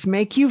drinks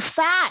make you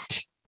fat.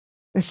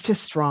 It's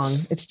just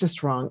wrong. It's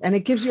just wrong. And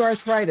it gives you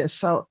arthritis.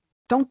 So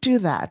don't do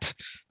that.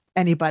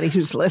 Anybody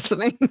who's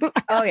listening.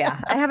 Oh, yeah.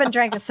 I haven't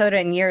drank a soda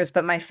in years,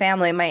 but my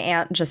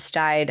aunt just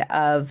died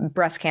of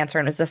breast cancer,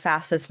 and it was the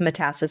fastest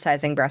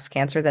metastasizing breast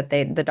cancer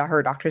that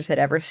her doctors had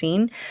ever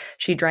seen.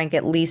 She drank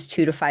at least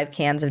 2 to 5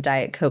 cans of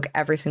Diet Coke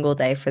every single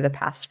day for the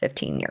past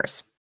 15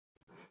 years.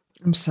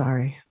 I'm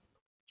sorry.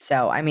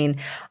 So, I mean,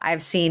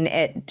 I've seen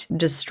it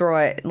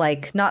destroy,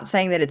 like, not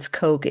saying that it's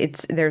Coke,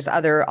 there's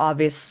other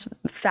obvious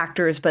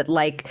factors, but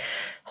like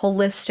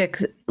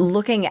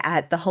looking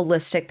at the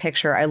holistic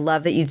picture. I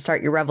love that you'd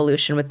start your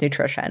revolution with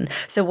nutrition.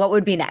 So what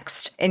would be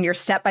next in your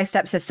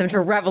step-by-step system to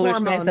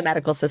revolutionize the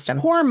medical system?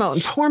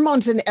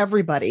 Hormones in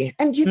everybody.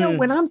 And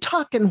when I'm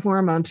talking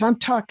hormones, I'm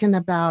talking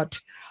about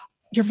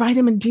your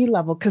vitamin D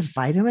level, because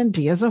vitamin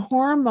D is a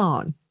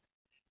hormone,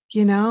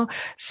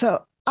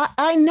 So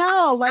I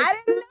know, like, I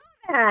didn't know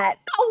that.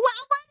 Oh,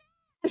 well,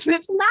 it's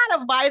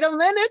not a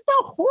vitamin, it's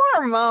a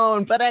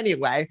hormone. But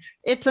anyway,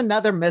 it's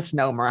another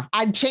misnomer.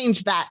 I'd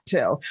change that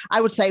too.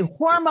 I would say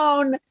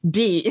hormone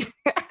D.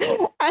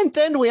 And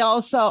then we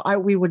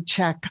would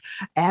check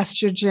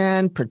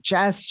estrogen,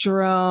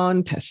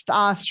 progesterone,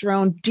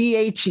 testosterone,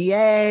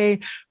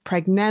 DHEA,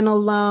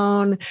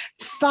 pregnenolone,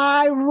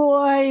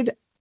 thyroid.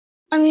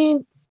 I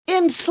mean,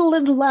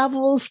 insulin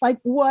levels, like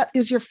what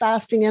is your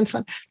fasting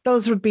insulin?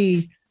 Those would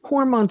be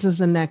hormones is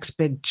the next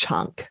big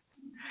chunk.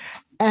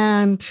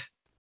 And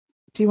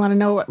do you want to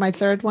know what my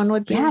third one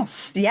would be?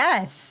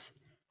 Yes.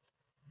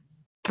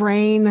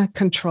 Brain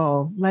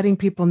control, letting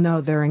people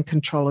know they're in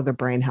control of their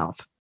brain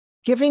health,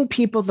 giving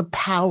people the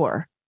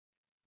power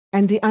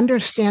and the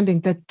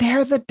understanding that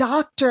they're the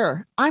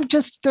doctor. I'm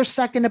just their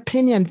second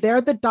opinion.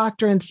 They're the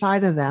doctor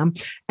inside of them,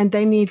 and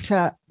they need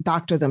to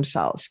doctor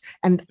themselves.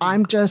 And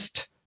I'm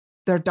just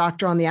their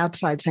doctor on the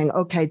outside saying,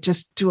 okay,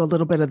 just do a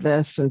little bit of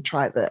this and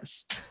try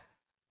this.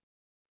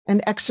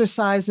 And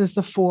exercise is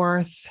the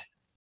fourth.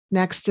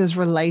 Next is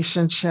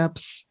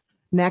relationships.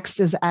 Next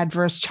is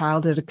adverse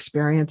childhood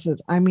experiences.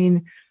 I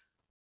mean,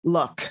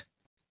 look,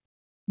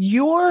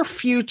 your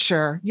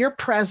future, your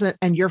present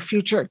and your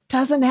future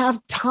doesn't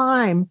have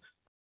time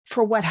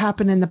for what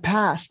happened in the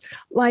past.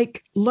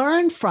 Like,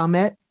 learn from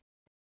it,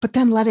 but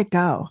then let it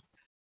go.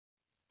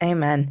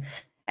 Amen.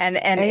 And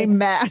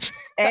amen.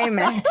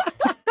 Amen.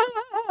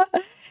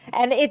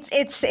 And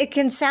it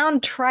can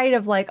sound trite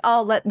of like,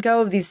 oh, let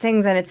go of these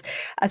things. And it's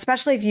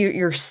especially if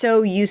you're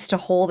so used to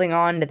holding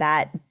on to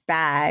that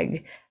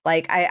bag.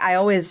 Like I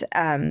always,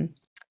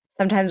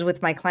 sometimes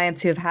with my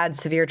clients who have had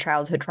severe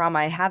childhood trauma,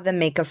 I have them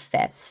make a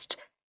fist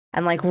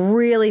and like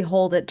really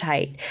hold it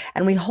tight.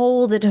 And we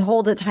hold it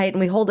tight, and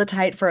we hold it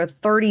tight for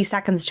 30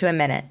 seconds to a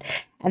minute.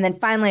 And then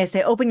finally I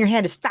say, open your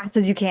hand as fast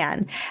as you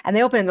can. And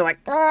they open it and they're like,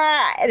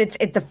 ah! And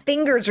the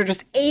fingers are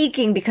just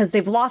aching because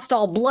they've lost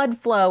all blood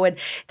flow. And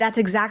that's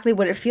exactly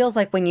what it feels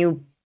like when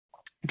you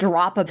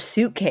drop a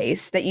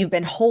suitcase that you've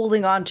been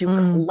holding on to,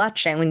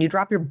 clutching. When you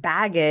drop your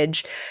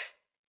baggage,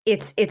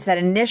 it's that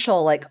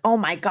initial like, oh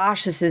my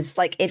gosh, this is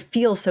like, it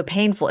feels so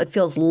painful. It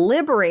feels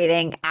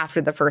liberating after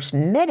the first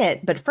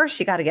minute, but first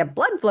you got to get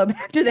blood flow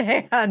back to the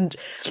hand.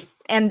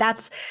 And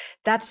that's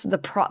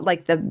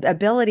the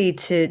ability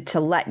to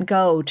let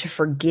go, to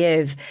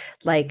forgive,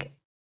 like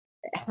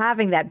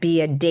having that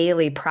be a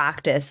daily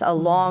practice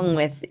along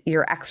with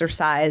your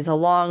exercise,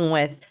 along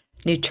with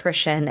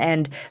nutrition,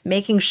 and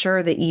making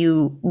sure that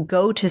you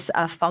go to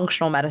a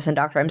functional medicine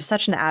doctor. I'm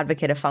such an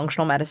advocate of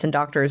functional medicine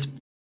doctors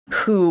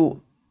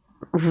who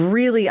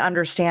really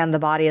understand the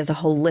body as a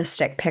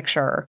holistic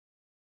picture.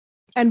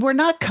 And we're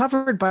not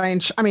covered by,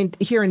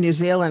 here in New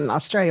Zealand and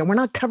Australia, we're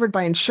not covered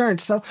by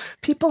insurance. So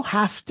people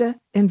have to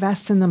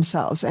invest in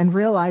themselves and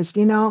realize,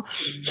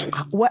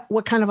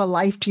 what kind of a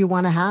life do you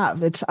want to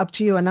have? It's up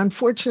to you. And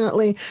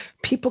unfortunately,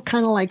 people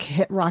kind of like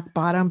hit rock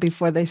bottom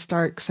before they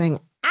start saying,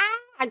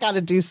 I got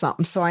to do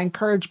something. So I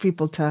encourage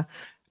people to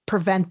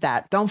prevent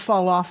that. Don't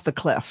fall off the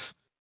cliff.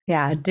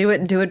 Yeah, do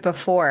it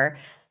before,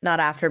 not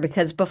after,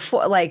 because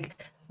before,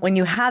 like when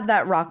you have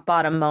that rock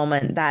bottom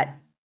moment,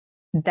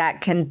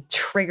 that can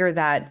trigger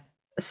that.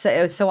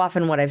 So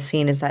often what I've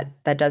seen is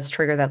that does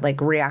trigger that like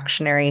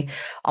reactionary,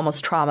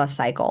 almost trauma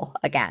cycle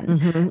again,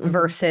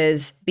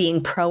 versus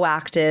being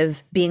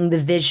proactive, being the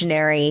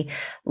visionary,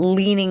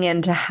 leaning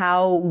into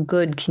how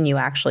good can you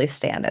actually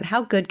stand it?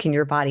 How good can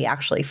your body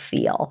actually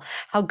feel?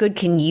 How good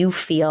can you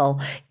feel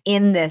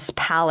in this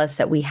palace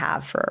that we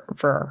have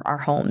for our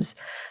homes?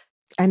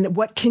 And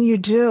what can you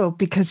do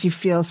because you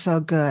feel so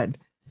good?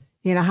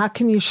 How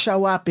can you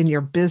show up in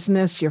your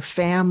business, your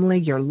family,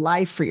 your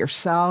life, for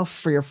yourself,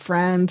 for your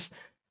friends?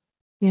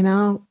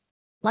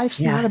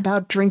 Life's not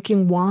about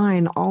drinking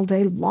wine all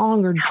day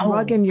long or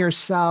drugging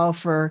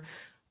yourself or,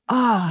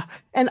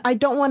 and I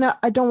don't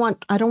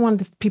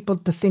want people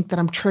to think that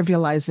I'm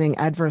trivializing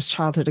adverse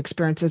childhood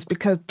experiences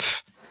because,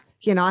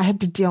 I had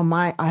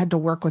to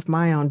work with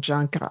my own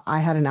junk. I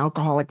had an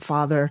alcoholic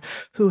father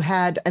who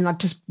had, and I'll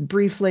just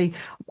briefly,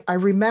 I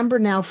remember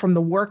now from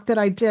the work that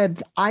I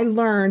did, I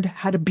learned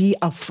how to be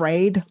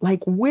afraid.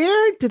 Like,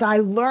 where did I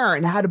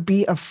learn how to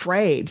be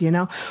afraid?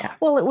 Yeah.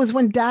 Well, it was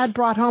when Dad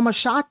brought home a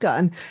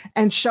shotgun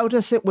and showed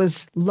us it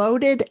was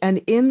loaded and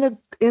in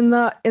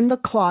the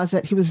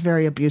closet. He was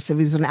very abusive.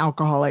 He was an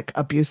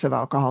abusive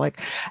alcoholic,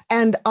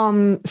 and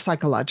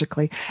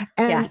psychologically.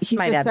 And he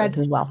my just dad said,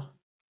 was as well.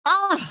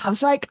 I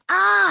was like,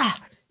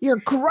 you're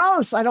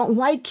gross. I don't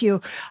like you.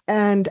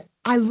 And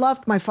I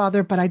loved my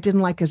father, but I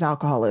didn't like his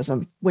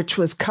alcoholism, which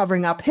was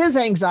covering up his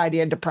anxiety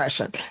and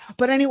depression.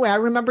 But anyway, I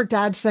remember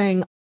Dad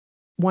saying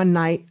one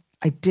night,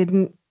 I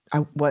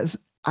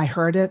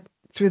heard it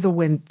through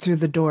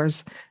the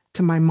doors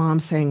to my mom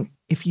saying,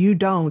 if you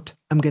don't,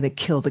 I'm going to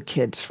kill the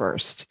kids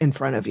first in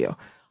front of you.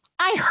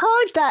 I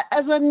heard that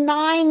as a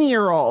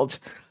 9-year-old.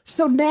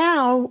 So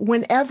now,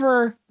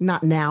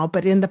 not now,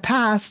 but in the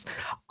past,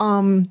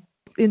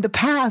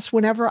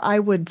 whenever I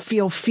would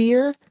feel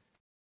fear,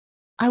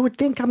 I would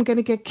think I'm going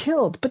to get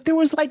killed. But there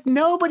was like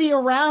nobody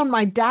around.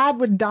 My dad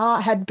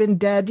had been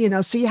dead,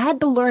 so you had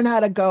to learn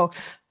how to go,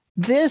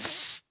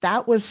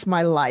 that was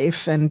my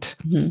life. And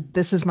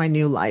this is my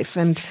new life.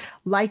 And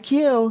like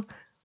you,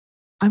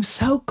 I'm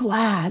so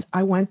glad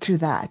I went through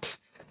that.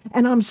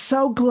 And I'm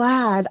so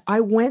glad I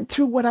went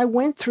through what I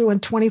went through in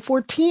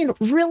 2014.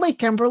 Really,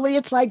 Kimberly,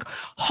 it's like,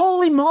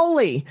 holy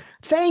moly,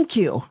 thank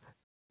you.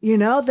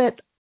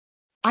 That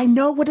I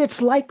know what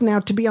it's like now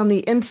to be on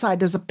the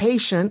inside as a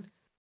patient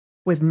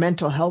with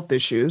mental health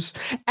issues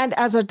and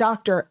as a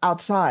doctor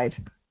outside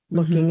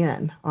looking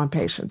in on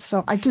patients.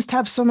 So I just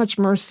have so much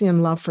mercy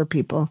and love for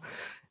people.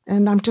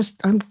 And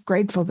I'm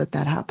grateful that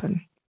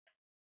happened.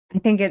 I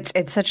think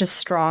it's such a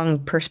strong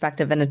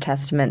perspective and a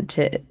testament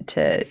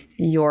to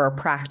your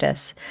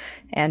practice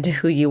and to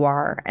who you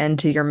are and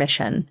to your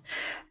mission,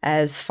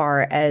 as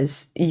far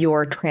as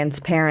your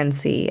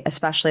transparency,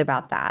 especially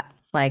about that.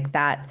 Like,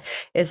 that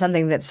is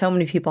something that so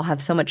many people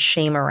have so much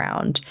shame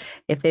around.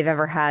 If they've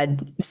ever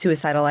had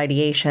suicidal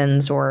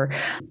ideations or,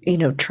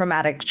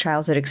 traumatic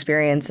childhood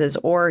experiences,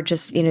 or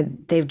just,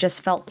 they've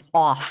just felt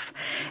off.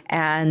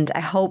 And I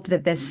hope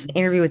that this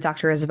interview with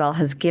Dr. Isabel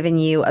has given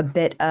you a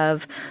bit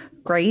of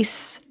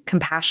grace,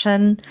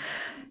 compassion,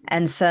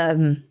 and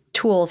some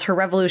tools, her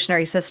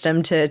revolutionary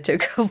system to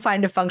go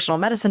find a functional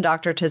medicine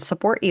doctor to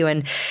support you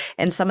in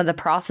some of the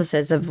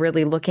processes of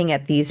really looking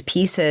at these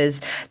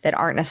pieces that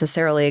aren't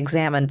necessarily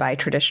examined by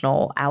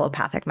traditional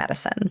allopathic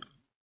medicine.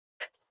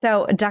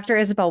 So, Dr.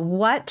 Isabel,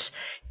 I'm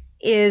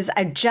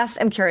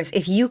curious,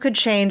 if you could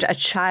change a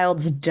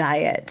child's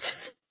diet,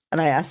 and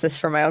I ask this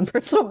for my own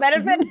personal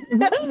benefit,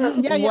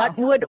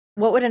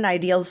 what would an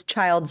ideal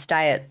child's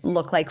diet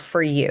look like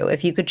for you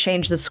if you could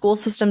change the school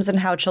systems and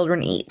how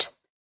children eat?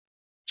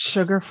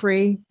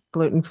 Sugar-free,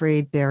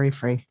 gluten-free,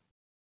 dairy-free.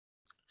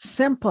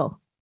 Simple.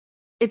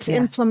 It's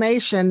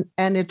inflammation,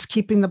 and it's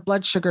keeping the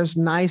blood sugars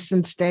nice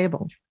and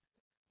stable.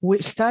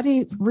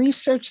 The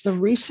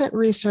recent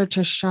research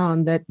has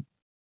shown that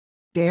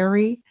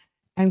dairy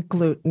and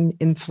gluten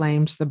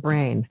inflames the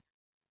brain.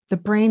 The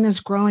brain is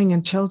growing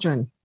in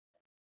children.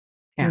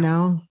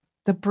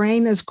 The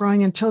brain is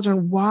growing in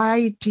children.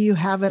 Why do you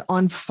have it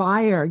on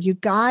fire, you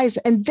guys?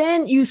 And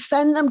then you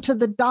send them to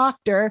the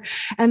doctor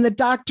and the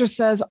doctor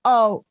says,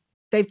 oh,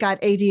 they've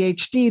got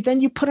ADHD. Then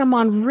you put them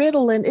on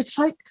Ritalin. It's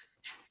like,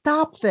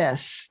 stop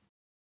this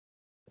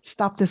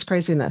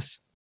craziness.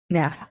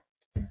 Yeah.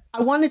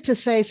 I wanted to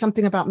say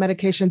something about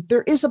medication.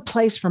 There is a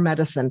place for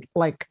medicine.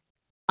 Like,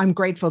 I'm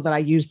grateful that I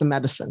use the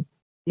medicine.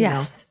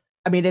 Yes.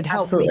 I mean, it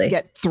helped me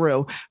get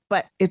through,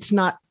 but it's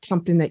not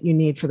something that you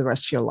need for the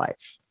rest of your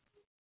life.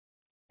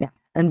 Yeah.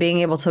 And being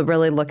able to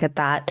really look at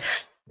that.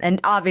 And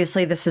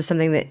obviously, this is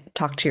something that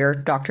talk to your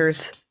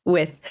doctors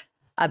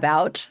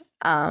about.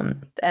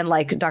 And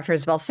like Dr.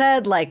 Isabel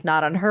said, like,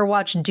 not on her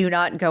watch, do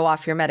not go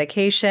off your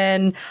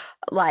medication.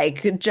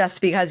 Like,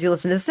 just because you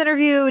listen to this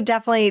interview,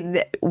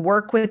 definitely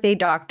work with a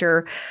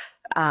doctor.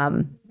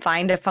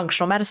 Find a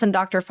functional medicine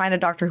doctor, find a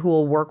doctor who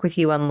will work with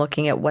you on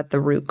looking at what the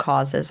root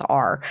causes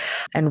are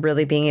and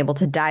really being able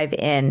to dive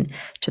in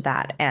to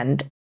that.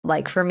 And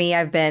like, for me,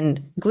 I've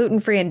been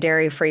gluten-free and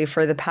dairy-free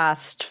for the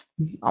past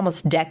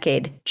almost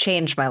decade,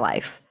 changed my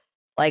life,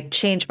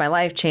 changed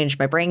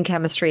my brain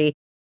chemistry,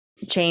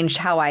 changed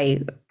how I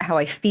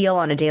feel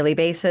on a daily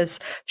basis.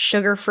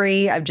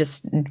 Sugar-free, I've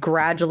just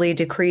gradually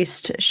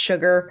decreased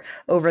sugar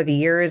over the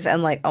years,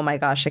 and oh my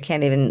gosh, I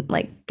can't even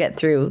get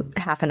through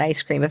half an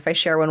ice cream if I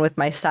share one with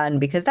my son,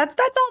 because that's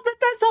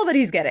all that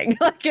he's getting.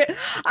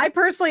 I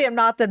personally am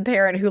not the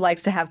parent who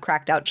likes to have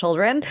cracked out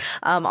children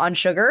on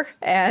sugar,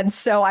 and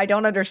so I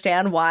don't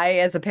understand why,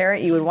 as a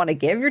parent, you would want to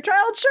give your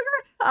child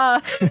sugar,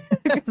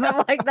 because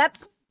I'm like,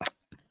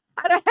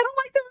 I don't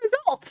like the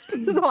result.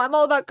 So I'm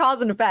all about cause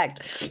and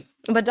effect.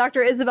 But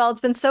Dr. Isabel, it's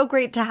been so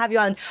great to have you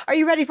on. Are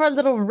you ready for a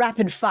little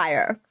rapid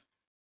fire?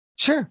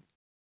 Sure.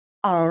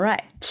 All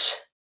right.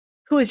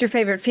 Who is your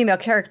favorite female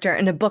character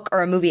in a book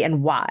or a movie,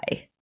 and why?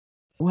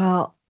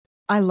 Well,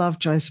 I love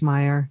Joyce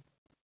Meyer.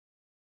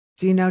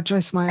 Do you know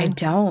Joyce Meyer? I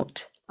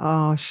don't.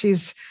 Oh,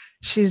 she's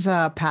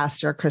a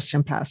pastor, a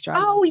Christian pastor.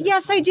 Oh,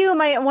 yes, I do.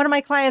 One of my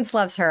clients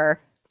loves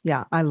her.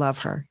 Yeah, I love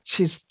her.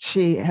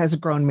 She has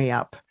grown me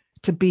up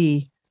to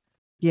be,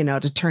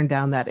 to turn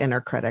down that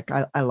inner critic.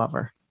 I love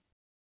her.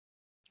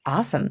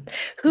 Awesome.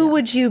 Who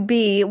would you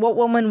be? What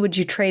woman would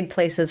you trade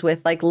places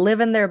with? Like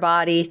live in their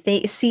body,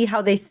 see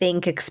how they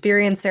think,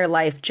 experience their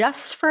life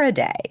just for a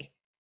day?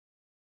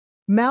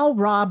 Mel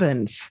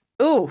Robbins.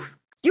 Ooh,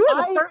 you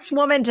are the first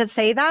woman to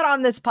say that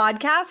on this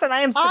podcast, and I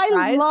am surprised.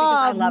 I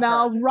love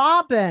Mel her.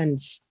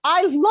 Robbins.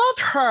 I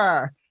love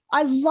her.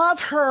 I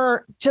love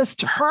her,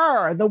 just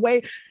her, the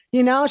way,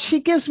 she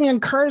gives me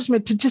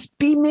encouragement to just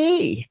be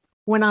me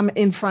when I'm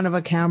in front of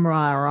a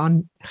camera or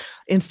on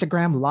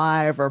Instagram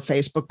Live or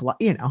Facebook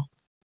Live,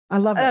 I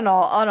love it. On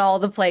all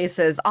the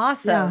places.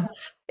 Awesome. Yeah.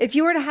 If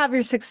you were to have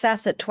your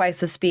success at twice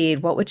the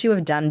speed, what would you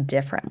have done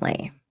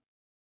differently?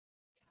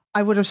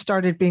 I would have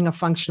started being a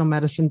functional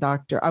medicine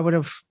doctor. I would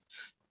have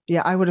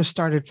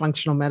started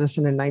functional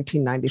medicine in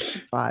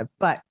 1995.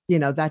 But,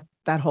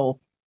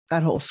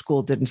 that whole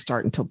school didn't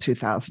start until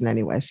 2000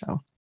 anyway.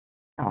 So.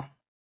 Oh.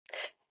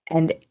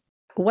 And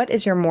what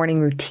is your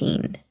morning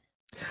routine?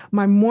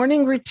 My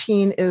morning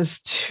routine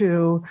is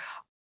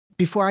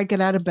before I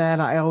get out of bed,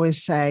 I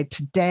always say,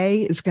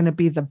 today is going to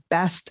be the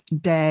best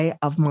day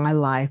of my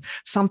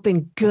life.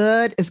 Something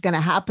good is going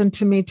to happen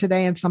to me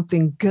today, and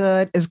something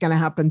good is going to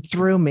happen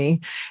through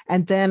me.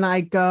 And then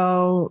I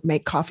go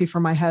make coffee for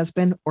my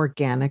husband,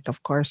 organic,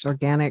 of course,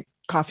 organic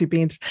coffee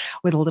beans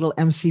with a little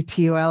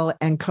MCT oil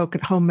and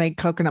homemade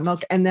coconut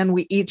milk. And then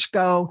we each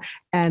go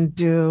and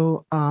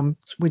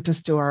we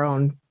just do our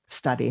own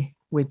study.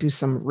 We do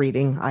some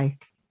reading. I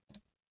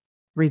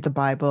read the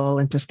Bible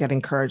and just get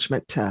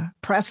encouragement to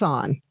press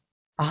on.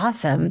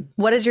 Awesome.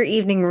 What is your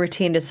evening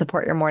routine to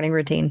support your morning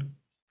routine?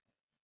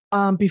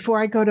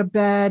 Before I go to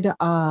bed,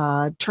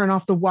 turn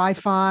off the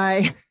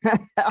Wi-Fi,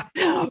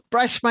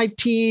 brush my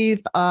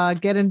teeth,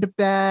 get into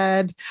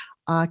bed,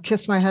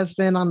 kiss my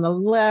husband on the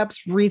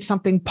lips, read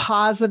something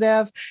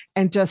positive,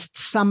 and just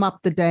sum up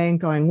the day and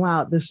going,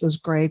 wow, this was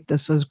great.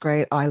 This was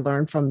great. I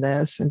learned from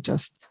this, and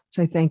just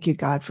say, thank you,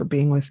 God, for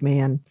being with me.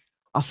 And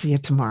I'll see you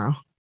tomorrow.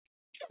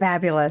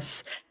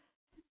 Fabulous.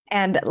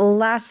 And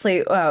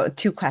lastly,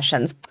 2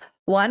 questions.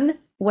 1,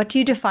 what do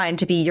you define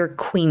to be your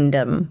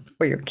queendom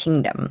or your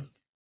kingdom?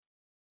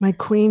 My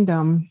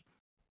queendom,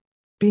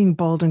 being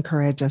bold and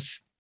courageous.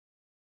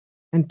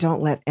 And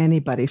don't let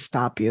anybody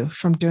stop you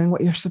from doing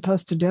what you're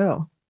supposed to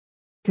do.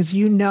 Because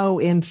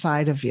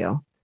inside of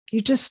you.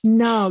 You just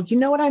know. You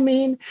know what I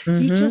mean?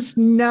 Mm-hmm. You just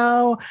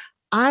know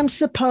I'm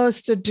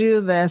supposed to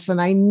do this.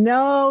 And I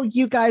know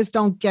you guys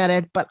don't get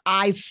it, but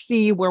I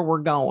see where we're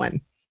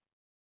going.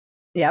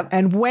 Yep.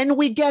 And when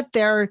we get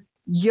there,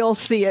 you'll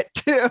see it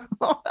too.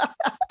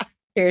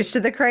 Here's to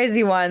the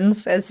crazy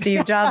ones, as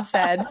Steve Jobs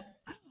said.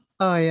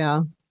 Oh,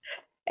 yeah.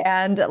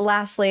 And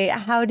lastly,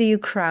 how do you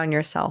crown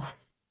yourself?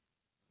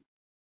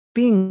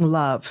 Being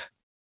love.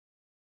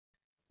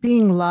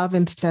 Being love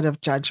instead of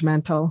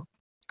judgmental.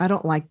 I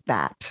don't like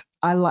that.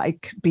 I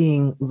like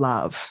being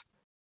love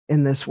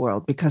in this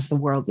world because the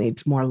world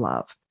needs more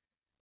love.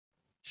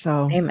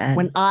 So Amen.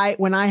 when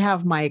I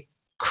have my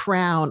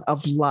crown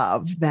of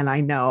love, then I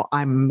know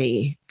I'm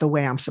me the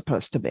way I'm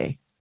supposed to be.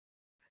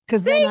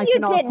 Because then you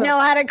didn't know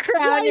how to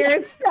crown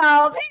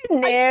yourself. You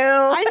knew.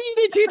 I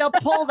needed you to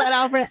pull that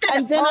out,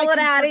 and then pull it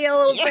out of you a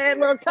little bit,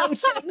 a little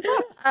coaching.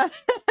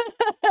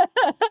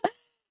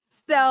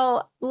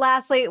 So,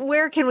 lastly,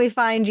 where can we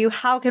find you?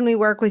 How can we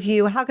work with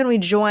you? How can we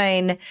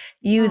join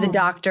you, the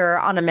doctor,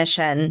 on a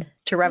mission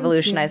to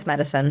revolutionize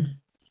medicine?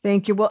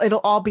 Thank you. Well,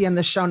 it'll all be in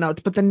the show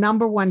notes, but the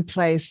number one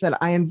place that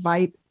I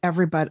invite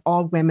everybody,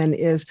 all women,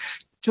 is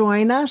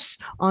join us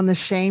on the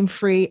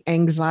Shame-Free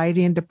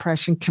Anxiety and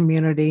Depression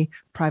Community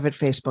private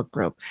Facebook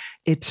group.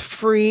 It's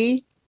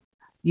free.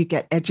 You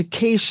get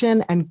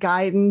education and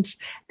guidance.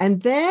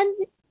 And then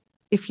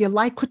if you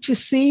like what you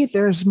see,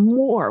 there's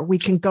more. We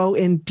can go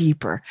in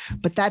deeper.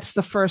 But that's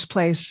the first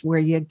place where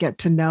you get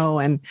to know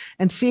and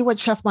see what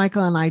Chef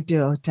Michael and I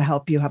do to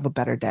help you have a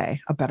better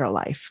day, a better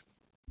life.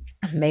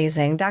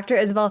 Amazing. Dr.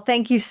 Isabel,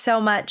 thank you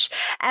so much.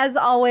 As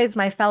always,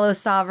 my fellow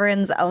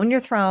sovereigns, own your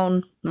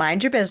throne,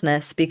 mind your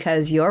business,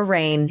 because your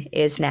reign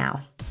is now.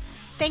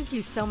 Thank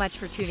you so much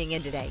for tuning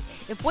in today.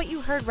 If what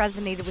you heard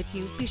resonated with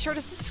you, be sure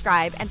to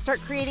subscribe and start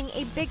creating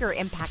a bigger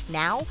impact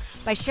now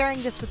by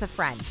sharing this with a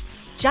friend.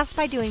 Just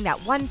by doing that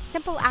one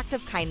simple act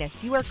of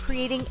kindness, you are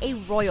creating a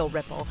royal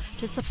ripple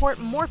to support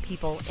more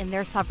people in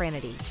their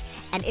sovereignty.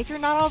 And if you're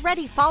not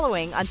already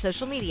following on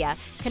social media,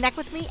 connect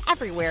with me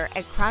everywhere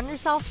at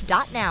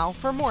crownyourself.now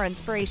for more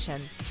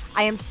inspiration.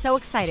 I am so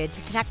excited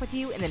to connect with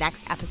you in the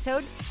next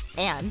episode.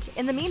 And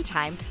in the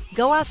meantime,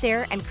 go out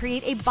there and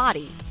create a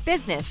body,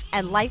 business,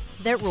 and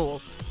life that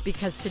rules.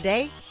 Because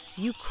today,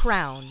 you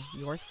crown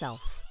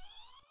yourself.